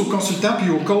pas juste aux consultants, puis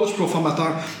aux coachs, puis aux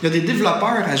formateurs. Il y a des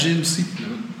développeurs agiles aussi.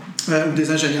 Ou des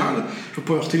ingénieurs. Là. Je ne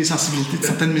veux pas heurter les sensibilités de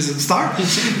certains de mes auditeurs.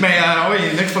 Mais oui,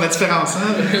 il y en a qui font la différence.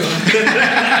 Hein?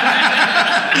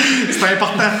 C'est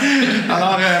important.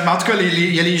 Alors, en tout cas,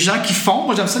 il y a les gens qui font.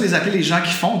 Moi, j'aime ça les appeler les gens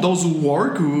qui font. Those who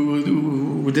work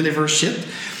ou deliver shit.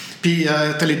 Puis, tu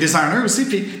as les designers aussi.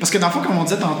 Puis, parce que dans le fond, comme on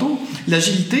disait tantôt,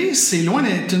 l'agilité, c'est loin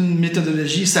d'être une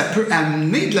méthodologie. Ça peut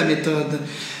amener de la méthode.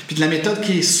 Puis de la méthode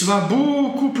qui est souvent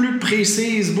beaucoup plus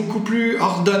précise, beaucoup plus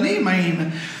ordonnée même.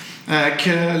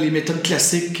 Que les méthodes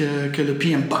classiques que le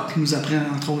PMBOK nous apprend,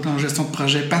 entre autres, en gestion de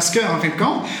projet. Parce qu'en fin de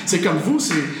compte, c'est comme vous,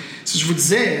 si je vous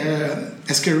disais,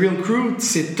 est-ce que Reelcruit,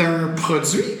 c'est un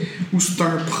produit ou c'est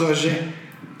un projet?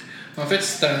 En fait,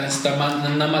 c'est un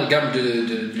amalgame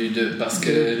de deux, parce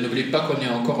que n'oublie pas qu'on est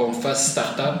encore en phase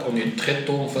start-up, on est très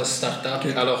tôt en phase start-up,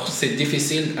 alors c'est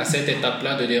difficile à cette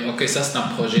étape-là de dire ok, ça c'est un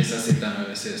projet, ça c'est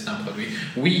un produit.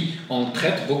 Oui, on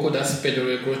traite beaucoup d'aspects de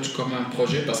Reelcruit comme un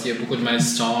projet parce qu'il y a beaucoup de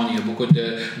milestones, il y a beaucoup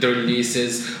de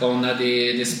releases, on a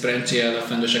des sprints et à la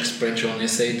fin de chaque sprint on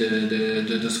essaye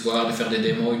de se voir, de faire des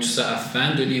démos et tout ça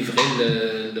afin de livrer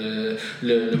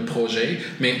le projet,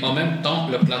 mais en même temps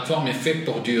la plateforme est faite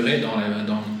pour durer dans le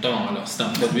temps, alors c'est un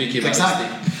produit qui va rester.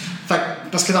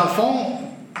 Parce que dans le fond,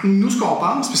 nous ce qu'on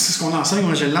pense, puis c'est ce qu'on enseigne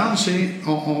au Agile, c'est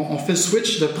on fait le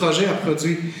switch de projet à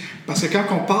produit, parce que quand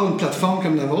on parle d'une plateforme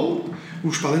comme la vôtre,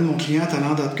 où je parlais de mon client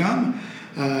talent.com,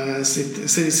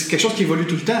 c'est quelque chose qui évolue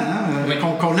tout le temps, hein?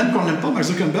 Qu'on l'aime, qu'on l'aime pas. Mark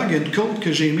Zuckerberg, il y a une quote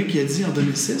que j'ai aimée qui a dit en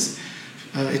 2006,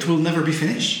 It will never be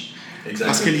finished.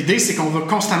 Exactement. Parce que l'idée, c'est qu'on va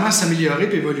constamment s'améliorer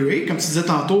et évoluer. Comme tu disais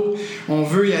tantôt, on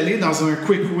veut y aller dans un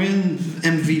quick win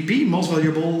MVP, Most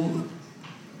Valuable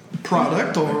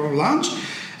Product or Launch,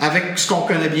 avec ce qu'on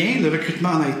connaît bien, le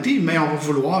recrutement en IT, mais on va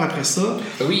vouloir, après ça,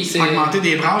 augmenter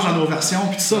des branches dans nos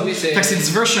versions et tout ça. Fait que c'est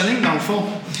du versioning, dans le fond.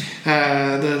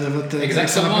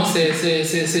 Exactement,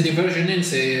 c'est du versioning.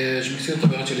 Je m'excuse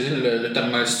d'avoir utilisé le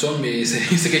terme milestone, mais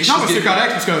c'est quelque chose. Non, mais c'est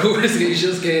correct parce que c'est quelque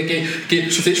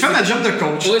chose je fais ma job de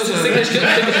coach. Oui,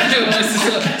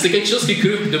 c'est quelque chose qui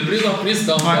crée de plus en plus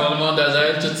dans le monde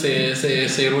d'Agile, toutes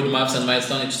ces roadmaps et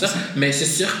milestones et tout ça. Mais c'est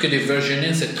sûr que le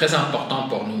versioning c'est très important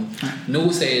pour nous.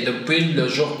 Nous, c'est depuis le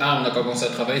jour 1 on a commencé à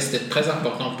travailler, c'était très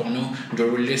important pour nous de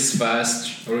release fast,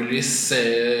 release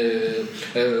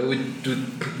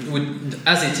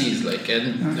as it is, like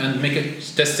and make it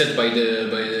tested by the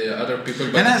other people,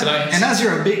 by the clients. And as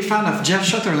you're a big fan of Jeff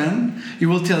Shutterland, he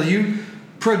will tell you,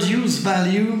 produce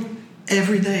value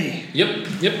every day. Yep.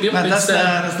 That's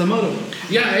the motto.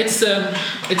 Yeah, it's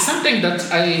something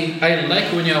that I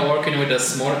like when you're working with a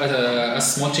small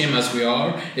team as we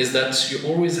are, is that you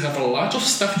always have a lot of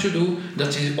stuff to do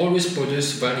that you always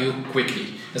produce value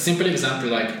quickly. A simple example,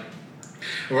 like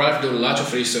Ralph do a lot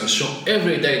of research, so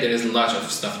every day there is a lot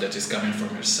of stuff that is coming from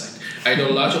your site. I do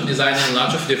a lot of design and a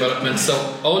lot of development, so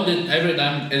every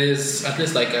time it is at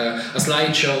least like a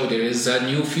slideshow, there is a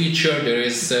new feature, there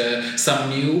is some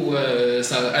new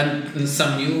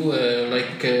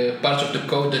part of the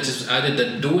code that is added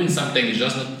that doing something, is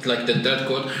just not like the dead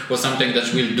code or something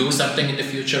that will do something in the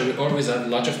future. We always have a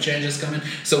lot of changes coming,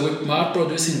 so we are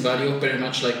producing value pretty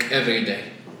much like every day.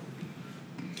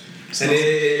 When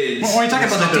you talk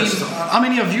about the team, how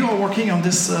many of you are working on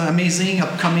this amazing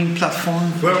upcoming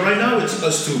platform? Well, right now it's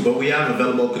us two, but we have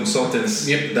available consultants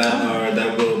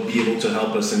that will be able to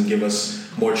help us and give us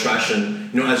more traction.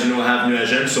 As you know, I have New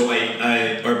Agent, so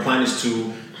our plan is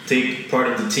to take part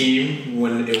of the team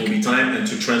when it will be time and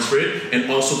to transfer it, and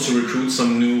also to recruit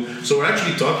some new. So we're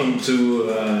actually talking to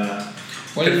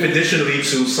confidentially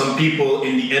to some people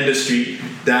in the industry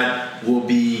that will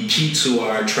be key to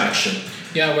our traction.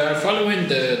 Yeah, we are following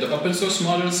the open source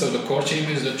model, so the core team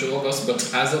is the two of us, but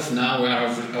as of now we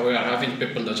are having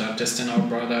people that are testing our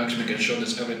product, making sure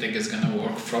that everything is going to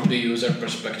work from the user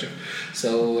perspective.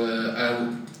 So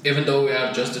even though we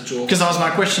are just the two of us. Because that was my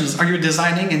questions. Are you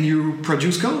designing and you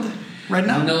produce code right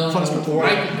now? No,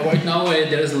 right now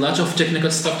there is a lot of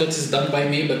technical stuff that is done by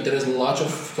me, but there is a lot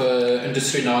of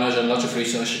industry knowledge and a lot of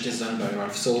research that is done by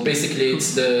Ralph. So basically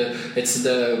it's the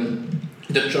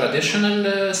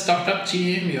traditional startup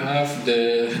team. You have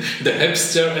the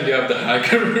hipster and you have the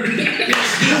hacker.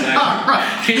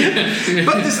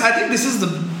 But I think this is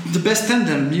the best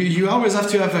tandem. You always have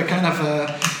to have a kind of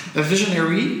a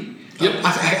visionary. Yep.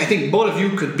 I think both of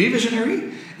you could be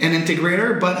visionary and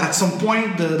integrator, but at some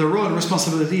point the role and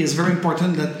responsibility is very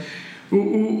important. That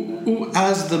who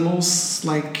has the most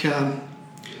like.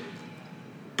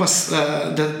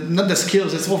 Not the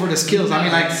skills, it's over the skills. No, I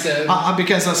mean,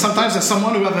 because sometimes there's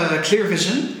someone who have a clear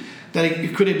vision that you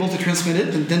could able to transmit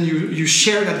it, and then you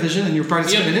share that vision and you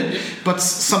participate in it. But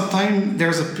sometimes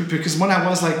because when I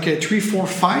was like 3, 4,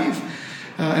 5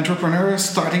 entrepreneurs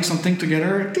starting something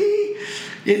together,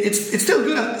 it's still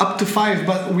good at up to 5,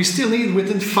 but we still need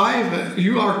within 5.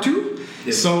 You are 2.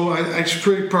 Yes. So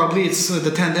actually, probably it's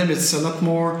the tandem. It's a lot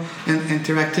more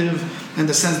interactive in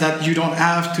the sense that you don't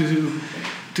have to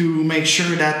make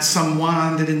sure that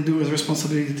someone didn't do his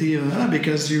responsibility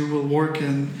because you will work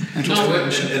and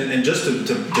just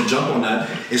to jump on that,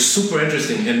 it's super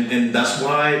interesting, and that's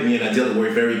why me and Adil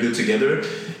work very good together,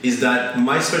 is that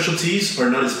my specialties are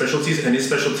not his specialties and his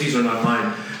specialties are not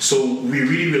mine, so we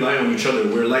really rely on each other.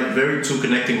 We're like very two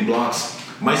connecting blocks.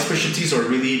 My specialties are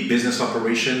really business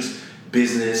operations,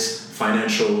 business,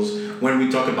 financials. When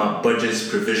we talk about budgets,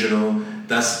 provisional,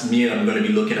 that's me, and I'm going to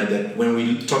be looking at that. When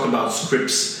we talk about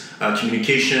scripts,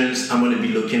 communications, I'm going to be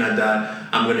looking at that.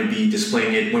 I'm going to be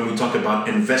displaying it. When we talk about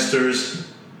investors,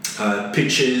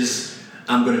 pitches,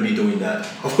 I'm going to be doing that.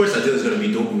 Of course, Adil is going to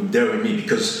be there with me,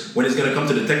 because when it's going to come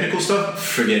to the technical stuff,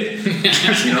 forget it.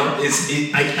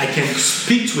 I can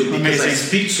speak to it because I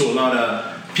speak to a lot of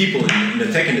people in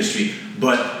the tech industry,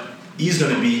 but he's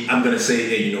going to be, I'm going to say,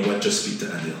 hey, you know what, just speak to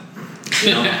Adil.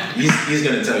 He's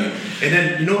going to tell you. And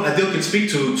then, Adil can speak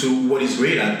to what he's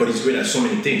great at, but he's great at so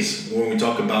many things. When we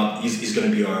talk about, he's going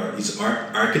to be our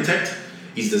architect.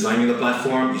 He's designing the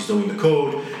platform, he's doing the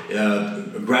code,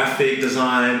 graphic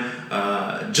design,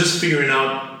 just figuring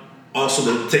out also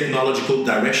the technological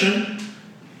direction.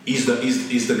 He's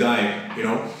the guy,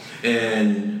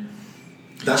 and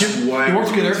that's why you work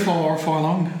together for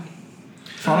long.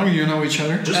 How long you know each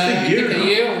other? Just a year. A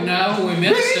year now. We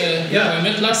met. Really? We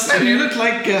met last year. You look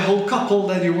like a whole couple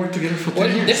that you work together for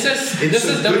 10 years. This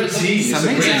is the good team. It's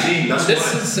a great team.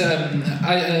 That's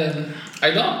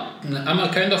why. I'm a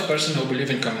kind of person who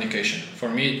believes in communication. For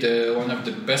me, one of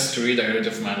the best read I read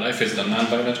of my life is the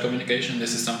non-violent communication.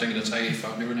 This is something that I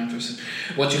found very interesting.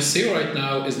 What you see right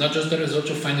now is not just the result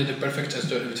of finding the perfect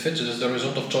fit, it is the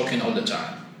result of talking all the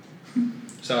time.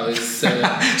 So it's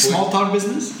small talk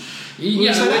business.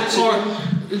 Yeah,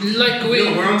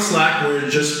 we're on Slack. We're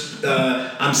just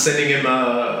I'm sending him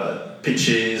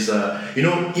pitches.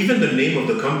 Even the name of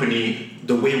the company,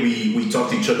 the way we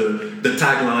talk to each other, the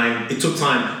tagline. It took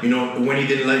time. When he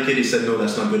didn't like it, he said, "No,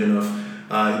 that's not good enough."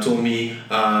 He told me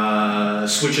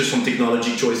switches from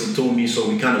technology choice. He told me, so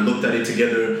we kind of looked at it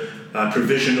together.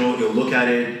 Provisional. He'll look at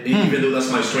it, even though that's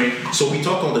my strength. So we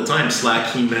talk all the time.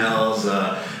 Slack, emails.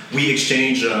 We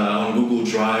exchange on Google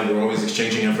Drive. We're always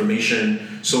exchanging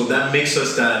information. So that makes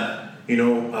us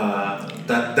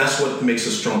that's what makes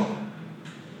us strong.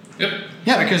 Yep.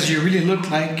 Yeah, because you really look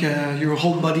like your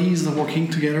whole buddies are working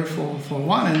together for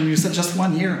one, and you said just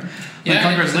 1 year. Yeah,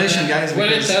 congratulations, guys. Well,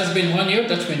 it has been 1 year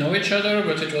that we know each other,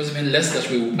 but it was been less that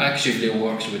we actively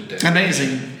worked with them.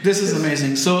 Amazing. This is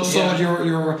amazing. So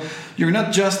you're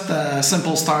not just a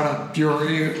simple startup.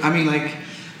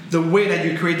 The way that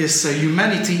you create this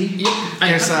humanity,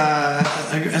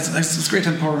 it's great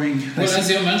empowering. Well, as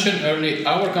you mentioned earlier,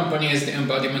 our company is the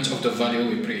embodiment of the value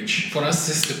we preach. For us,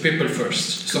 it's the people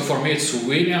first. So for me, it's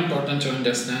really important to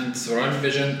understand the right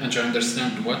vision and to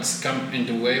understand what's come in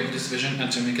the way of this vision and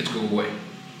to make it go away.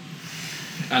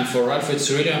 And for Ralph, it's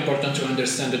really important to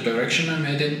understand the direction I'm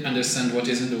headed, understand what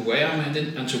is in the way I'm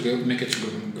headed, and to make it go.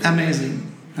 Amazing.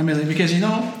 Because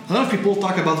a lot of people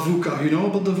talk about VUCA. You know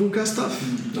about the VUCA stuff?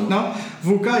 No?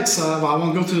 VUCA, it's I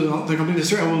won't go to the complete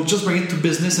history. I will just bring it to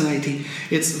business and IT.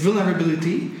 It's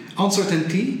vulnerability,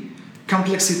 uncertainty,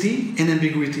 complexity, and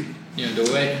ambiguity. Yeah, the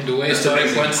way is to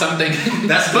represent something.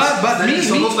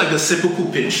 It's almost like the seppuku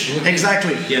pitch.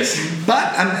 Exactly. Yes.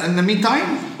 But in the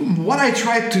meantime, what I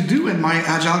try to do in my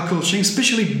agile coaching,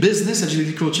 especially business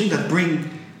agility coaching, that bring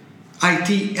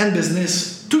IT and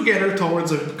business together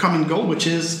towards a common goal, which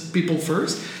is people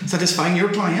first, satisfying your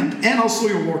client and also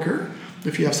your worker,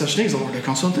 if you have such things, or the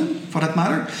consultant for that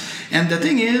matter. And the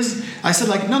thing is, I said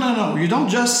no, you don't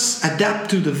just adapt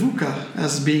to the VUCA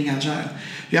as being agile.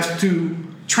 You have to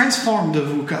transform the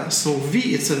VUCA. So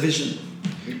V, it's a vision.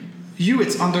 U,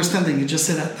 it's understanding. You just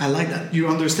said that. I like that. You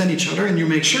understand each other and you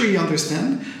make sure you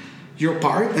understand your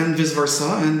part and vice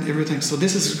versa and everything. So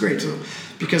this is great. So,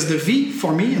 because the V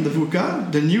for me and the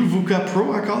VUCA, the new VUCA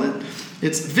Pro I call it,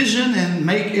 it's vision and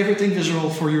make everything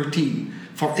visual for your team,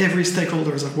 for every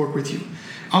stakeholders that work with you.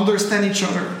 Understand each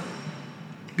other,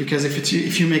 because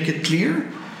if you make it clear,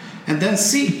 and then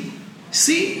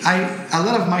a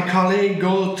lot of my colleagues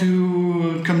go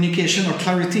to communication or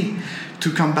clarity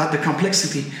to combat the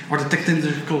complexity or the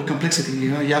technical complexity.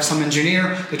 You have some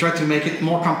engineer, they try to make it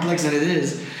more complex than it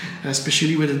is,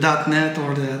 especially with the .NET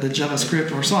or the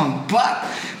JavaScript or so on. But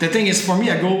the thing is, for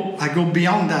me, I go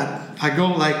beyond that. I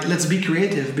go let's be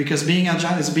creative, because being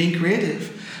agile is being creative,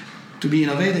 to be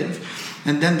innovative.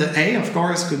 And then the A, of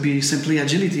course, could be simply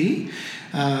agility,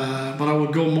 but I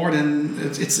would go more than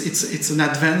it's an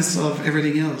advance of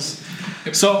everything else.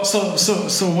 So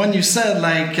when you said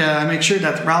make sure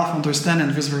that Ralph understands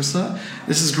and vice versa,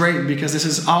 this is great, because this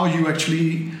is how you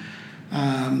actually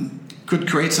could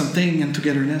create something in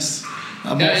togetherness,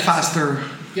 more faster.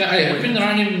 Yeah, I have been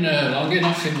running long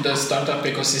enough in the startup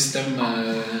ecosystem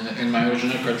in my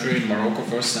original country, in Morocco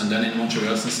first, and then in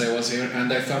Montreal since I was here.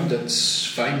 And I found that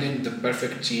finding the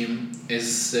perfect team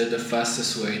is the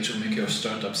fastest way to make your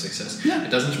startup success. Yeah. It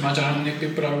doesn't matter how many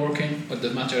people are working. What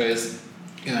the matter is,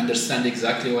 you understand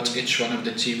exactly what each one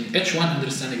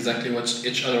understand exactly what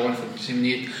each other one of the team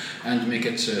need, and make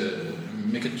it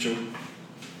true.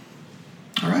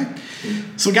 All right.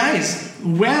 So guys,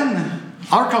 when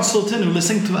our consultant who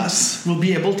listen to us will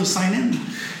be able to sign in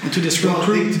into this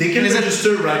Reelcruit? They can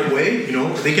register right away.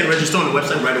 They can register on the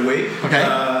website right away. Okay.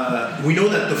 We know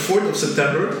that the 4th of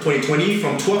September 2020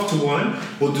 from 12 to 1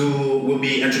 we'll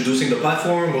be introducing the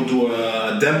platform. We'll do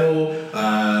a demo.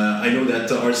 I know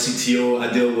that our CTO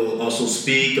Adil will also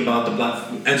speak about the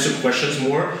platform, answer questions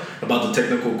more about the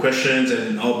technical questions,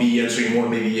 and I'll be answering more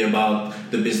maybe about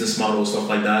the business model, stuff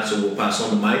like that. So we'll pass on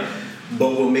the mic.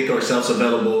 But we'll make ourselves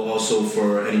available also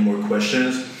for any more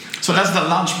questions. So that's the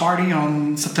launch party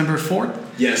on September 4th?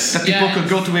 Yes. That people could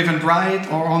go to Eventbrite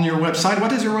or on your website.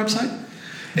 What is your website?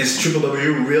 It's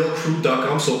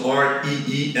www.reelcruit.com. So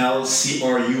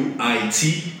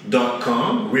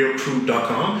REELCRUIT.com.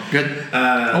 Reelcruit.com. Good.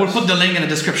 I will put the link in the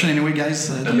description anyway, guys.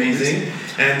 Amazing.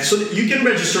 And so you can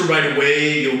register right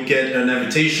away. You'll get an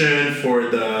invitation for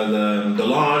the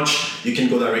launch. You can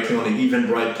go directly on the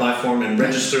Eventbrite platform and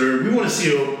register. We want to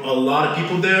see a lot of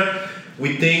people there.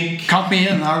 We think... Count me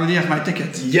in. I already have my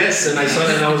ticket. Yes, and I saw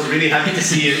that and I was really happy to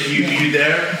see you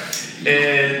there.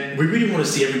 And we really want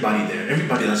to see everybody there.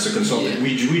 Everybody that's a consultant.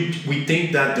 Yeah. We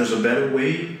think that there's a better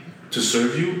way to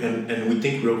serve you, and we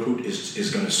think Reelcruit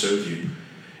is going to serve you.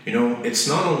 It's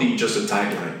not only just a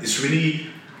tagline. It's really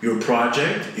your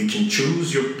project. You can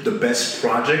choose the best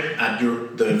project at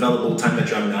the available time that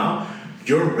you have now,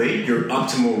 your rate, your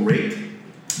optimal rate,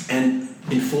 and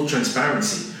in full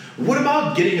transparency. What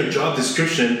about getting a job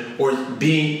description or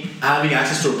having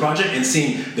access to a project and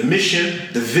seeing the mission,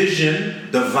 the vision,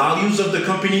 the values of the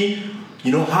company,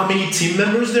 how many team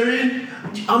members they're in?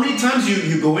 How many times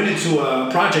you go into a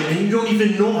project and you don't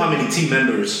even know how many team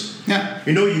members? Yeah.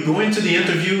 You go into the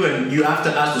interview and you have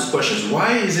to ask those questions.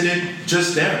 Why isn't it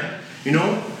just there?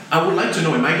 I would like to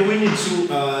know, am I going into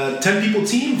a 10 people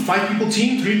team, 5 people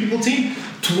team, 3 people team,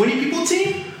 20 people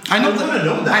team? I want to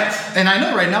know that. And I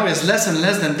know right now it's less and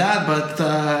less than that, but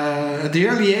at the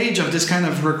early age of this kind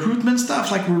of recruitment stuff,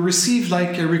 like we receive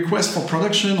like a request for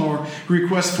production or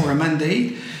request for a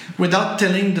mandate without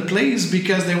telling the place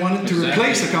because they wanted to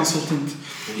replace a consultant.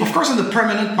 Yeah. Of course, in the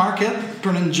permanent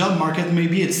job market,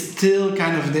 maybe it's still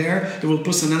kind of there. They will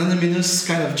put an anonymous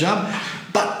kind of job.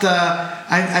 But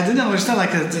I didn't understand,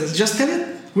 just tell it.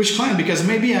 Which client? Because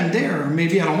maybe I'm there,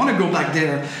 maybe I don't want to go back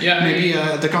there. Yeah, maybe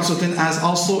the consultant has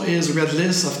also his red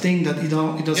list of things that he doesn't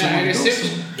want to go.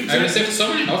 I received so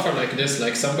many offers like this.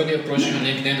 Like somebody approached me on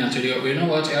LinkedIn and told you know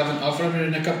what, I have an offer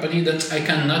in a company that I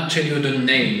cannot tell you the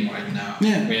name right now.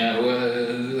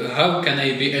 How can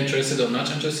I be interested or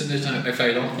not interested if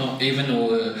I don't know even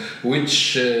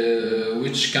which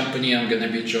company I'm gonna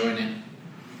be joining?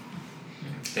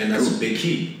 And that's a big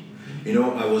key.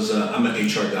 I'm an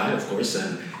HR guy, of course,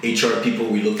 and HR people,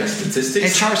 we look at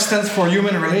statistics. HR stands for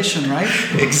human relation, right?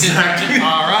 Exactly.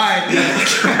 All right.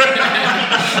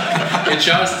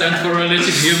 HR stands for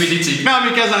relative humidity. No,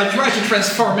 because I try to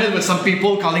transform it with some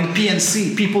people calling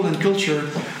PNC, people and culture.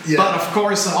 Yeah. But of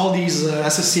course, all these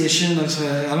associations,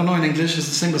 I don't know in English, it's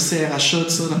the same as CRH.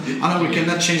 So I know we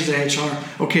cannot change the HR.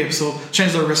 Okay, so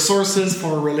change the resources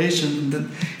for relation.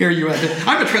 Then here you have it.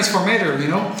 I'm a transformator,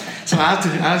 so I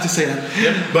have to say that.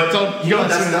 Yeah, but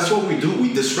that's what we do.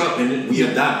 We disrupt and we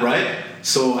adapt, right?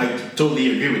 So I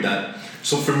totally agree with that.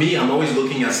 So for me, I'm always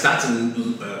looking at stats and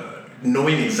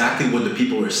knowing exactly what the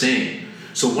people are saying.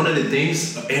 So one of the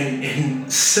things, and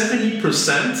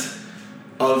 70%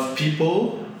 of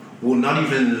people will not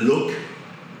even look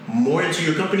more into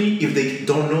your company if they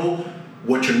don't know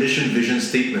what your mission, vision,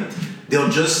 statement. They'll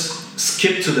just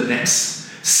skip to the next.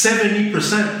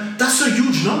 70%. That's a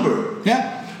huge number.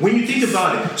 Yeah. When you think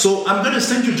about it. So I'm going to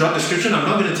send you a job description. I'm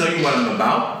not going to tell you what I'm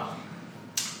about.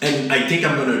 And I think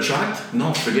I'm going to attract.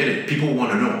 No, forget it. People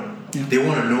want to know. Yeah. They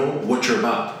want to know what you're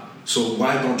about. So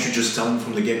why don't you just tell them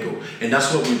from the get-go? And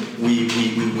that's what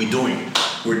we're doing.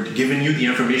 We're giving you the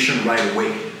information right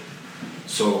away.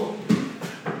 So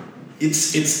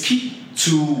it's key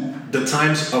to the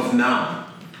times of now.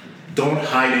 Don't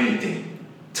hide anything.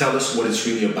 Tell us what it's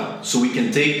really about so we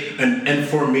can take an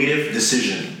informative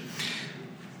decision.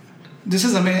 This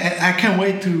is amazing. I can't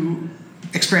wait to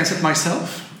experience it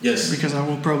myself. Yes. Because I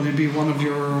will probably be one of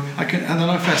your... I don't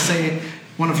know if I say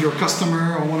one of your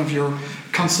customer or one of your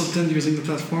consultant using the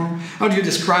platform. How do you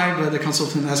describe the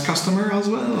consultant? As customer as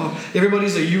well? Or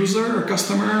everybody's a user or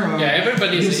customer?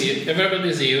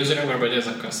 Everybody's a user, everybody is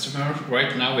a customer.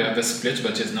 Right now we have a split,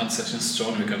 but it's not set in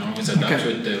stone. We can always adapt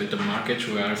with the market.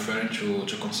 We are referring to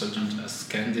consultants as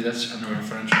candidates and we're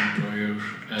referring to employer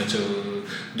to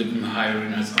the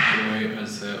hiring as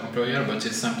employer, but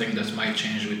it's something that might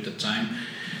change with the time.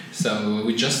 So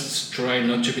we just try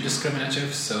not to be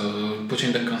discriminative. So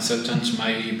putting the consultant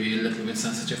might be a little bit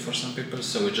sensitive for some people.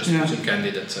 So we just putting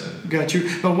candidates. Got you.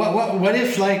 But what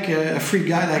if like a free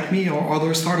guy like me or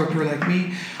other startuper like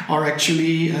me are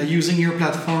actually using your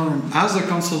platform as a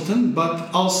consultant, but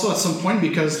also at some point,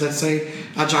 because let's say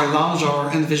Agile Lounge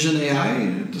or Envision AI,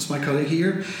 that's my colleague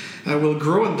here, will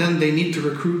grow, and then they need to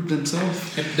recruit themselves.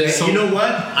 So, you know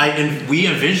what? We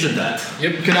envision that.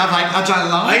 Yep. Could have like Agile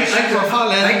Lounge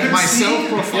profile and myself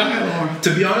profile. Or...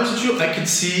 To be honest with you, I could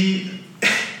see.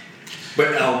 But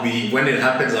when it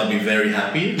happens, I'll be very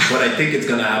happy. But I think it's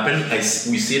gonna happen.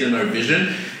 We see it in our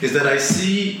vision. Is that I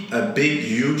see a big,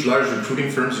 huge, large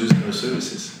recruiting firms using our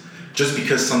services, just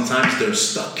because sometimes they're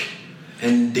stuck,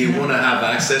 and they want to have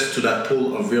access to that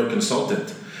pool of real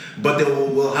consultant. But they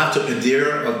will have to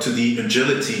adhere to the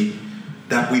agility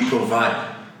that we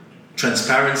provide,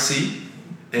 transparency,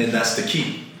 and that's the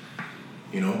key.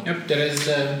 You know. Yep, there is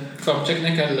from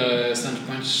technical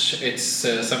standpoint, it's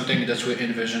something that we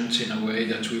envisioned in a way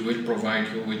that we will provide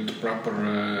you with the proper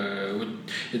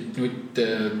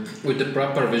with the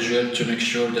proper visual to make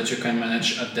sure that you can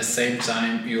manage at the same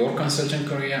time your consulting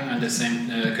career and the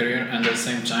same at the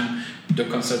same time the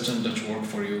consultant that work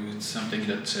for you. It's something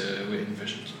that we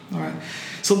envisioned. All right.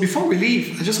 So before we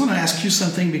leave, I just want to ask you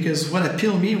something, because what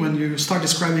appealed me when you start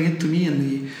describing it to me in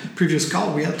the previous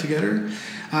call we had together.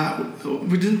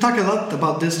 We didn't talk a lot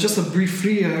about this, just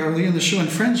briefly early in the show in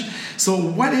French. So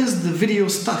what is the video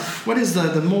stuff? What is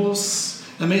the most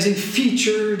amazing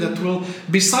feature that will,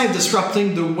 besides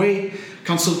disrupting the way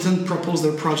consultants propose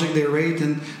their project, their rate,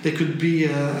 and they could be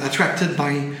attracted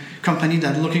by company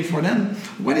that are looking for them?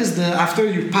 What is after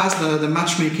you pass the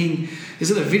matchmaking,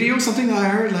 is it a video, something that I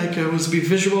heard, like it was be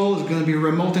visual, it's going to be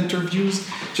remote interviews,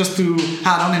 just to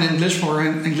add on in English for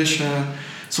English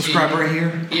subscriber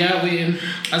here? Yeah, we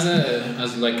as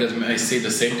I say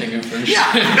the same thing in French. Yeah,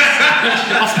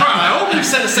 of course. I hope you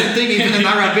said the same thing even in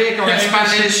Arabic or in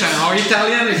Spanish or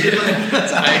Italian.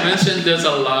 I mentioned there's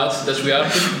a lot that we are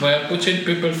putting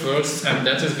people first, and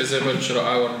that is visible through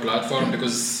our platform,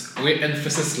 because we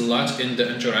emphasize a lot in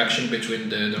the interaction between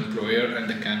the employer and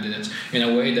the candidate, in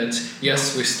a way that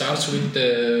yes, we start with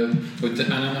the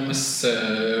anonymous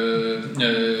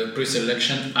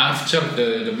pre-selection after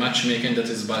the matchmaking that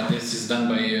is done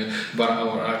by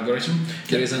our algorithm.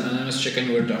 There is an anonymous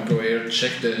check-in where the employer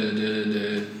check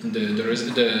the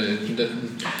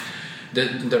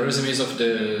resumes of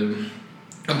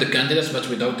the candidates, but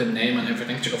without the name and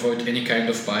everything, to avoid any kind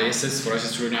of biases. For us,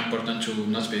 it's really important to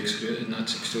not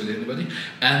exclude anybody.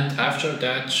 And after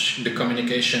that, the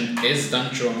communication is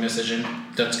done through messaging.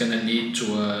 That's going to lead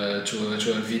to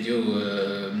a video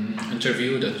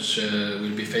interview that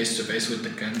will be face to face with the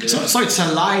candidate. So it's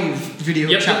a live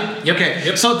video chat. Yep. Okay.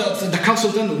 Yep. So the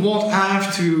consultant won't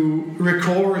have to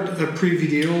record a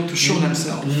pre-video to show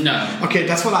themselves. No. Okay,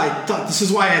 that's what I thought. This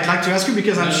is why I'd like to ask you,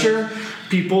 because I'm sure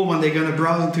people, when they're going to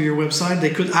browse into your website, they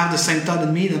could have the same thought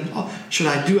in me that, should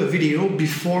I do a video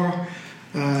before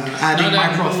adding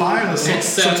my profile? So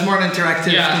it's more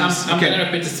interactive. Yeah, I'm going to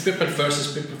repeat, it's people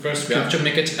first. We have to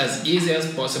make it as easy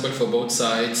as possible for both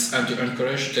sides, and to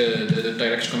encourage the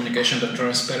direct communication, the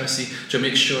transparency, to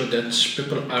make sure that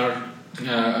people are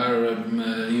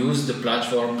use the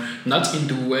platform not in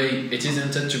the way it is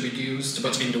intended to be used,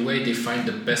 but in the way they find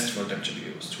the best for them to be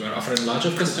used. We are offering lots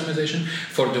of customization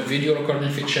for the video recording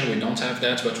feature. We don't have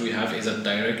that. What we have is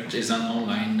an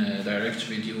online direct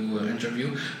video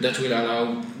interview that will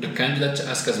allow the candidate to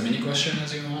ask as many questions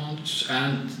as he wants,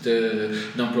 and the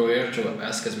employer to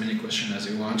ask as many questions as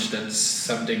he wants. That's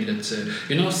something that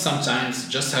sometimes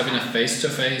just having a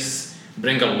face-to-face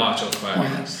bring a lot of value.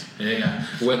 Yes. Yeah.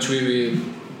 What we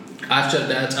after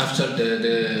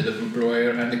the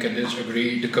employer and the candidates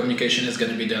agree, the communication is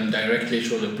going to be done directly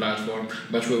through the platform,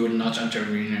 but we will not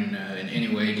intervene in any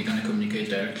way. They're going to communicate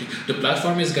directly. The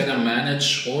platform is going to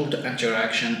manage all the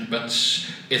interaction, but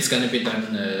it's going to be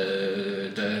done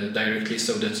directly,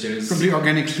 so that there is probably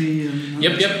organically.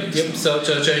 Yep. So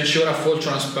to ensure a full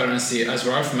transparency, as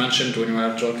Ralph mentioned when we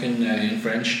were talking in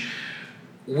French,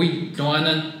 we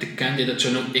want the candidate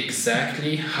to know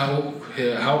exactly how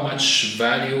much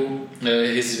value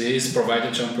is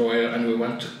provided to employer, and we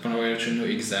want the employer to know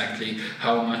exactly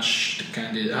how much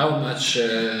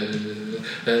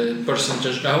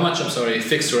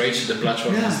fixed rate the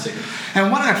platform is taking.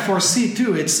 And what I foresee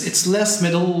too, it's less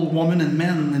middle woman and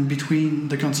men in between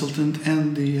the consultant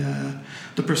and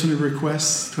the person who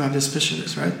requests to have the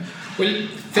specialist, right? Well,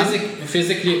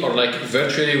 physically or like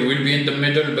virtually, we'll be in the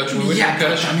middle, but we will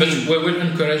we will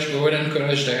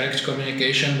encourage direct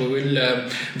communication. We will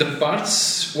the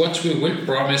parts what we will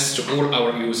promise to all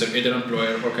our users, either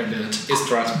employer or candidate, is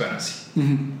transparency.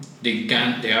 Mm-hmm.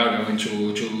 They are going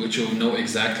to know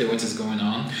exactly what is going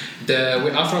on.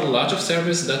 We offer a lot of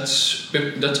service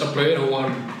that employer who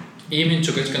are aiming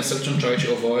to get consultant try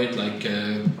to avoid. Like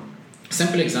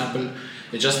simple example,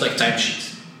 it's just like timesheets.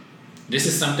 This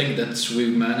is something that we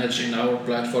manage in our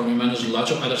platform. We manage a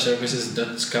lot of other services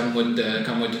that come with the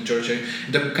territory.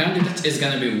 The candidate is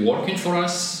going to be working for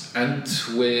us, and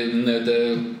when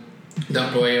the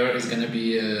employer is going to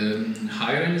be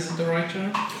hiring, is it the right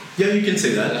term? Yeah, you can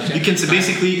say that. Okay. You can say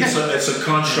basically it's a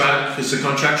contract. It's a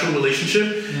contractual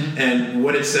relationship, and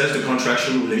what it says, the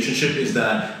contractual relationship is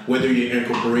that whether you're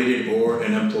incorporated or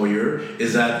an employer,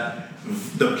 is that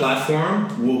the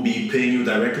platform will be paying you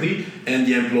directly, and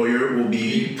the employer will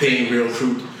be paying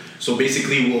Reelcruit. So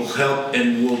basically, we'll help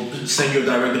and we'll send you a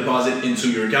direct deposit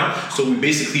into your account. So we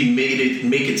basically make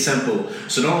it simple.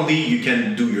 So not only you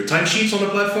can do your timesheets on the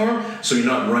platform, so you're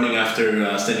not running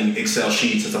after sending Excel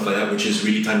sheets and stuff like that, which is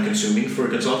really time consuming for a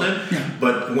consultant. Yeah.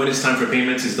 But when it's time for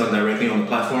payments, it's done directly on the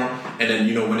platform. And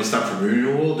then when it's time for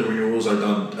renewal, the renewals are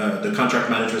done. The contract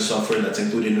management software that's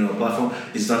included in our platform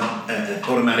is done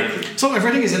automatically. So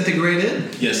everything is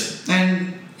integrated. Yes.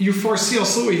 And you foresee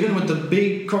also, even with the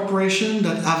big corporation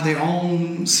that have their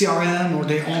own CRM or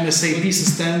their own SAP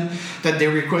system that they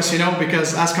request,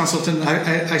 because as consultant,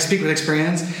 I speak with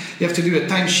experience, you have to do a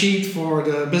timesheet for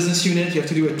the business unit, you have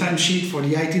to do a timesheet for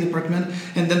the IT department,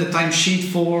 and then the timesheet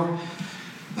for...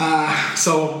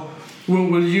 So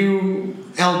will you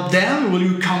help them? Will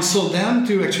you counsel them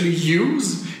to actually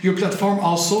use your platform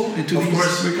also into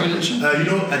these recommendations? At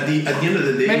the end of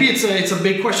the day, maybe it's a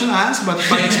big question to ask, but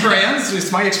by experience,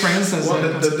 it's my experience as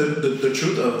the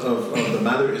truth of the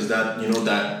matter is that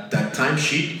that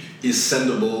timesheet is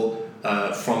sendable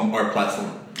from our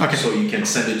platform. Okay. So you can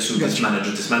send it to this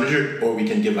manager, or we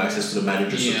can give access to the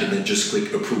manager, so you can then just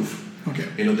click approve. Okay.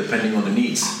 Depending on the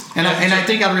needs. And I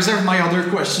think I'll reserve my other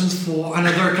questions for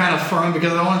another kind of forum,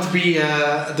 because I want to be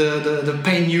the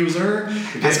paying user,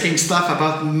 asking stuff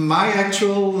about my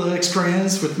actual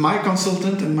experience with my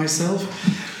consultant and myself.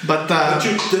 But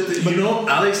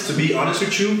Alex, to be honest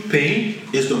with you, pain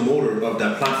is the motor of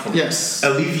that platform. Yes.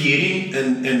 Alleviating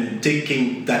and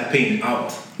taking that pain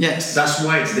out. Yes. That's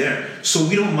why it's there. So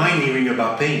we don't mind hearing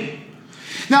about pain.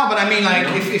 No, but I mean,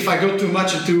 if I go too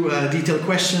much into detailed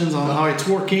questions on how it's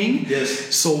working,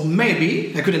 so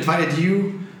maybe I could invite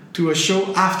you to a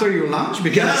show after your launch,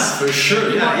 because for sure,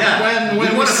 when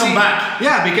we want to come back.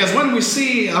 Yeah, because when we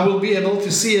see, I will be able to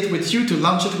see it with you, to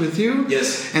launch it with you.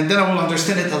 Yes. And then I will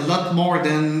understand it a lot more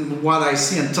than what I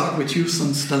see and talk with you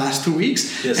since the last 2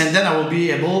 weeks. Yes. And then I will be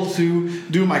able to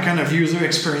do my kind of user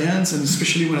experience, and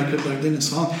especially when I click logged in and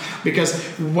so on. Because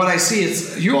what I see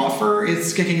is you offer,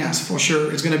 it's kicking ass for sure.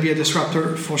 It's going to be a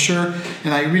disruptor for sure.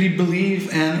 And I really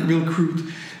believe in Reelcruit.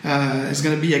 Is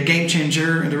going to be a game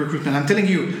changer in the recruitment. I'm telling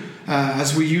you,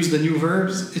 as we use the new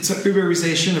verbs, it's an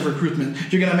Uberization of recruitment.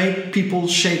 You're going to make people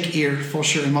shake here for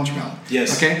sure in Montreal.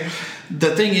 Yes. Okay.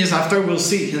 The thing is, after we'll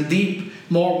see in deep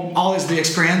more all is the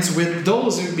experience with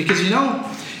those, because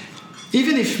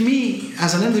even if me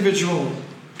as an individual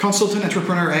consultant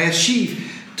entrepreneur, I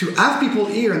achieve to have people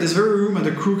here in this very room at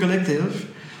the Crew Collective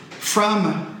from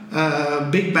a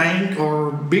big bank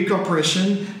or big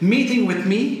corporation meeting with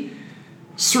me,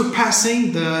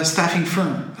 surpassing the staffing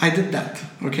firm. I did that,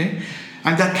 okay?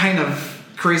 I'm that kind of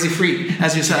crazy freak,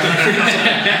 as you said.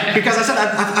 Because I said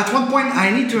at one point, I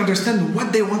need to understand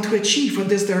what they want to achieve,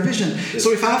 what is their vision. Yes.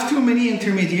 So if I have too many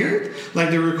intermediaries,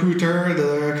 like the recruiter,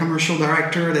 the commercial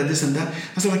director, the this and that,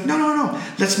 I said like, no,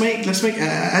 let's make,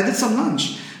 I did some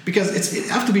lunch. Because it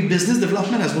have to be business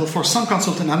development as well for some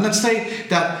consultant. I'm not saying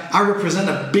that I represent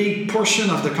a big portion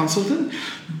of the consultant,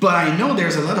 but I know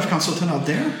there's a lot of consultant out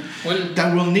there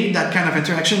that will need that kind of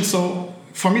interaction. So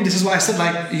for me, this is why I said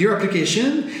like your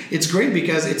application, it's great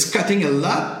because it's cutting a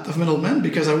lot of middlemen,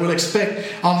 because I will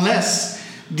expect, unless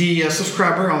the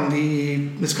subscriber on the,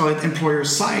 let's call it employer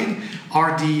side,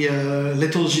 are the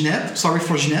little Ginette, sorry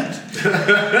for Ginette,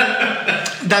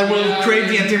 that will create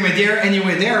the intermediary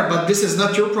anyway there. But this is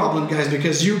not your problem, guys,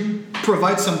 because you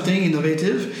provide something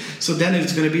innovative. So then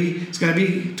it's going to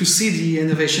be to see the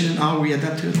innovation and how we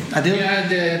adapt to it. Adil?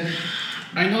 Yeah,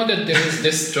 I know that there is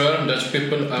this term that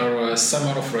people are some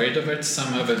are afraid of it,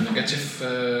 some have a negative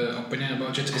opinion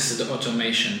about it. It's the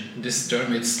automation. This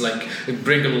term, it's like it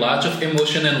brings a lot of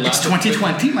emotion and it's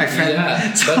 2020, my friend.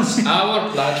 Yeah, but our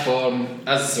platform,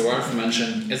 as Ralph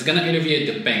mentioned, is gonna alleviate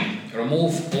the pain,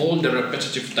 remove all the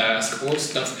repetitive tasks, all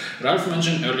stuff. Ralph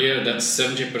mentioned earlier that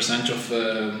 70% of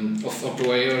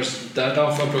employers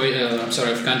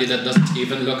of candidate doesn't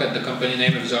even look at the company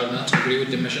name if they are not agree with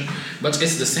the mission. But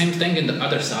it's the same thing in the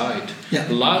other side. Yeah.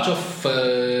 A lot of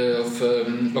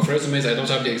resumes, I don't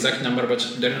have the exact number, but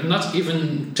they're not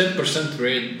even 10%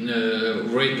 rate.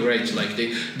 Like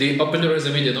they open the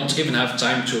resume, they don't even have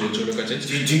time to look at it.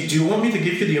 Do you want me to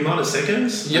give you the amount of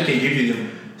seconds? Yeah. I can give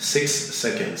you 6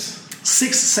 seconds.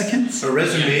 6 seconds? A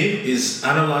resume is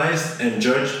analyzed and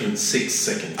judged in 6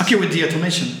 seconds. Okay, with the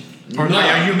automation. Or by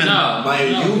a human. No, By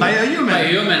a human. By a human. By a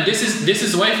human. This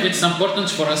is why it's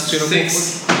important for us to remove.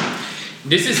 6.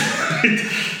 This is.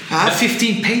 I have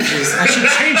 15 pages. I should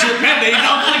change it. Man, they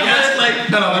don't like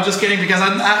that. No, I'm just kidding because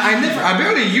I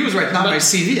barely use right now my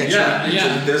CV actually.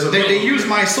 Yeah. They use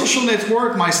my social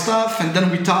network, my stuff, and then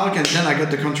we talk, and then I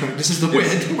get the contract. This is the way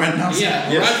I do it now.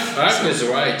 Yeah, Yes. Ralph is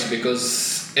right,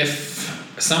 because if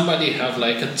somebody have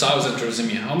like 1,000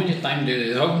 resume, how much time do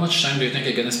you think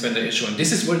you're gonna spend on each one?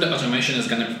 This is where the automation is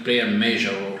gonna play a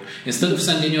major role. Instead of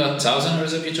sending you 1,000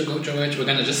 resume to go through it, we're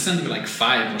gonna just send you like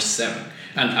 5 or 7.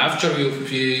 And after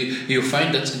you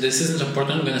find that this isn't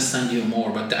important, we're gonna send you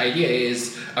more. But the idea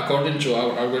is, according to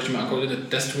our algorithm, according to the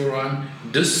test we run,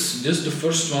 the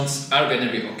first ones are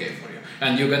gonna be okay for you.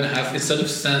 And you're gonna have, instead of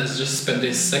just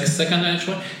spending 6 seconds on each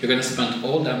one, you're gonna spend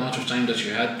all the amount of time that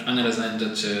you had analyzing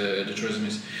the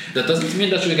resumes. That doesn't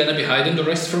mean that we're gonna be hiding the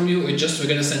rest from you. We're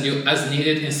gonna send you as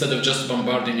needed instead of just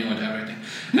bombarding you with everything.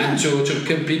 Yeah. And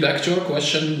to be back to your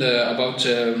question about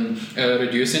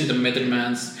reducing the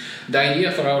middlemans, the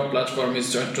idea for our platform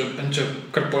is to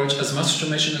incorporate as much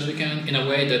automation as we can in a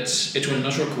way that it will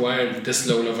not require this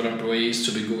low-level employees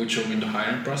to be going through in the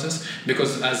hiring process.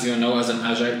 Because, as you know, as an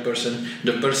agile person,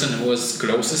 the person who is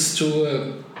closest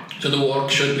to the work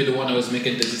should be the one who is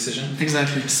making the decision.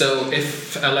 Exactly. So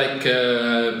if like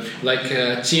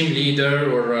a team leader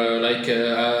or like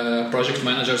a project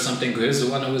manager or something who is the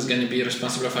one who is going to be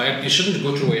responsible for hiring, he shouldn't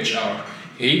go through HR.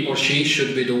 He or she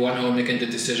should be the one who is making the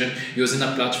decision, using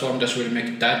a platform that will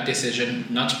make that decision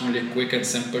not only quick and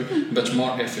simple, but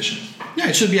more efficient. Yeah,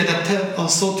 it should be adapted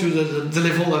also to the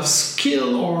level of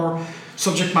skill or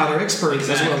subject matter experts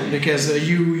as well, because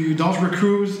you don't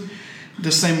recruit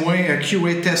the same way a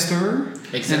QA tester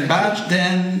and batch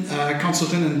than a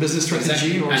consultant in business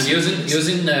strategy. Exactly. And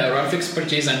using Ralph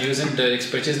expertise and using the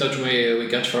expertise that we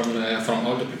get from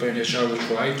all the people in HR, we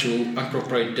try to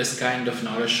incorporate this kind of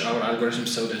knowledge, our algorithm,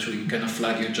 so that we can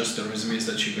flag you just the resumes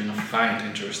that you're going to find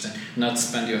interesting, not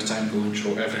spend your time going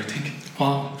through everything.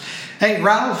 Wow. Hey,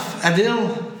 Ralph,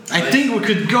 Adil, I think we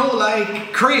could go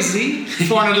like crazy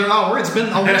for another hour. It's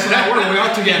been almost an hour. We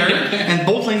are together in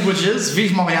both languages.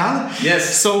 Vive Montréal.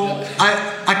 Yes. So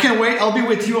I can't wait. I'll be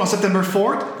with you on September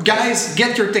 4th. Guys,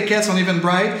 get your tickets on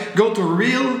Eventbrite. Go to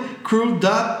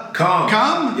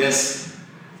Reelcruit.com. Yes.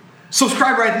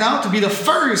 Subscribe right now to be the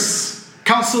first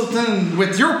consultant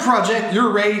with your project, your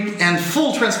rate, and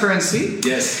full transparency.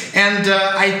 Yes. And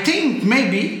I think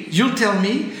maybe you'll tell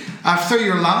me after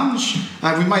your launch,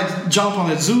 we might jump on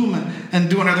a Zoom and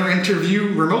do another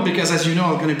interview remote, because as you know,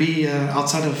 I'm going to be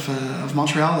outside of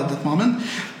Montreal at that moment.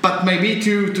 But maybe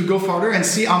to go further and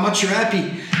see how much you're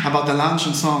happy about the launch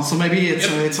and so on. So maybe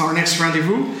it's our next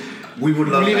rendezvous. We would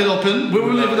love leave that. it open. We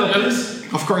will leave it open. Yes.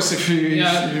 Of course, if you...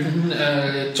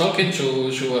 Talking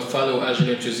to a fellow Agile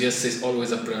enthusiast is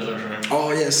always a pleasure.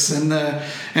 Oh, yes. And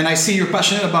I see you're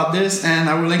passionate about this, and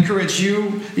I will encourage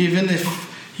you, even if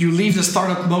you leave the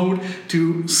startup mode,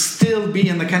 to still be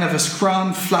in the kind of a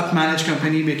Scrum, flat managed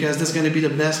company, because that's going to be the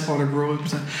best for the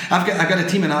growth. I've got a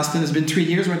team in Austin. It's been 3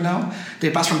 years right now. They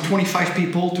passed from 25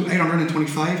 people to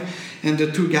 825, and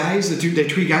the three guys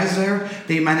there,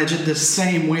 they manage it the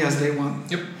same way as they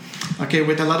want. Yep. Okay,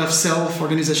 with a lot of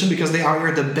self-organization, because they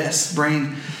are the best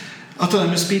brain,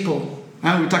 autonomous people.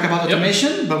 We talk about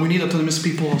automation, but we need autonomous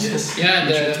people also. Yes. Yeah,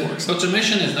 the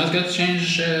automation is not going to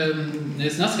change.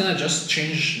 It's not going to just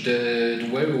change the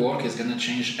way we work. It's going to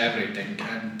change everything,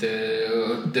 and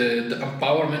the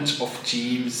empowerment of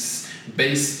teams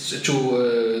based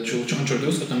to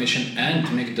introduce automation and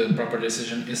make the proper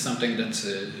decision is something that's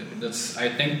I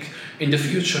think in the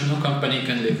future no company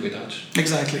can live without.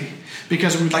 Exactly,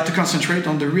 because we would like to concentrate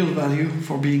on the real value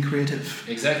for being creative.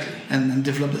 Exactly. And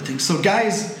develop the things. So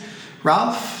guys,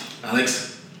 Ralph,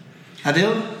 Alex,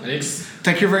 Adil, Alex,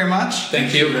 thank you very much.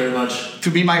 thank you very much. To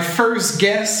be my first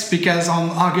guest, because on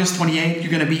August 28th,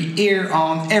 you're going to be here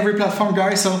on every platform,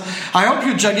 guys. So I hope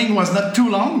your jogging was not too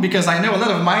long, because I know a lot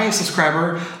of my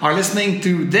subscribers are listening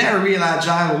to their Real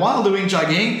Agile while doing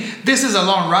jogging. This is a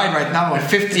long ride right now, at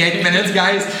 58 minutes,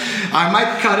 guys. I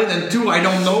might cut it in 2, I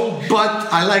don't know,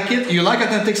 but I like it. You like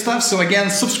authentic stuff. So again,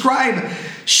 subscribe,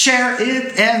 share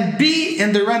it, and be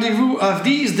in the rendezvous of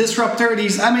these disruptors,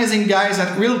 these amazing guys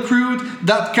at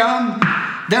Reelcruit.com.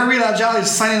 Their Real Agile is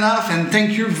signing off, and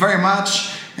thank you very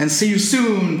much, and see you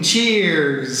soon.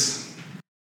 Cheers.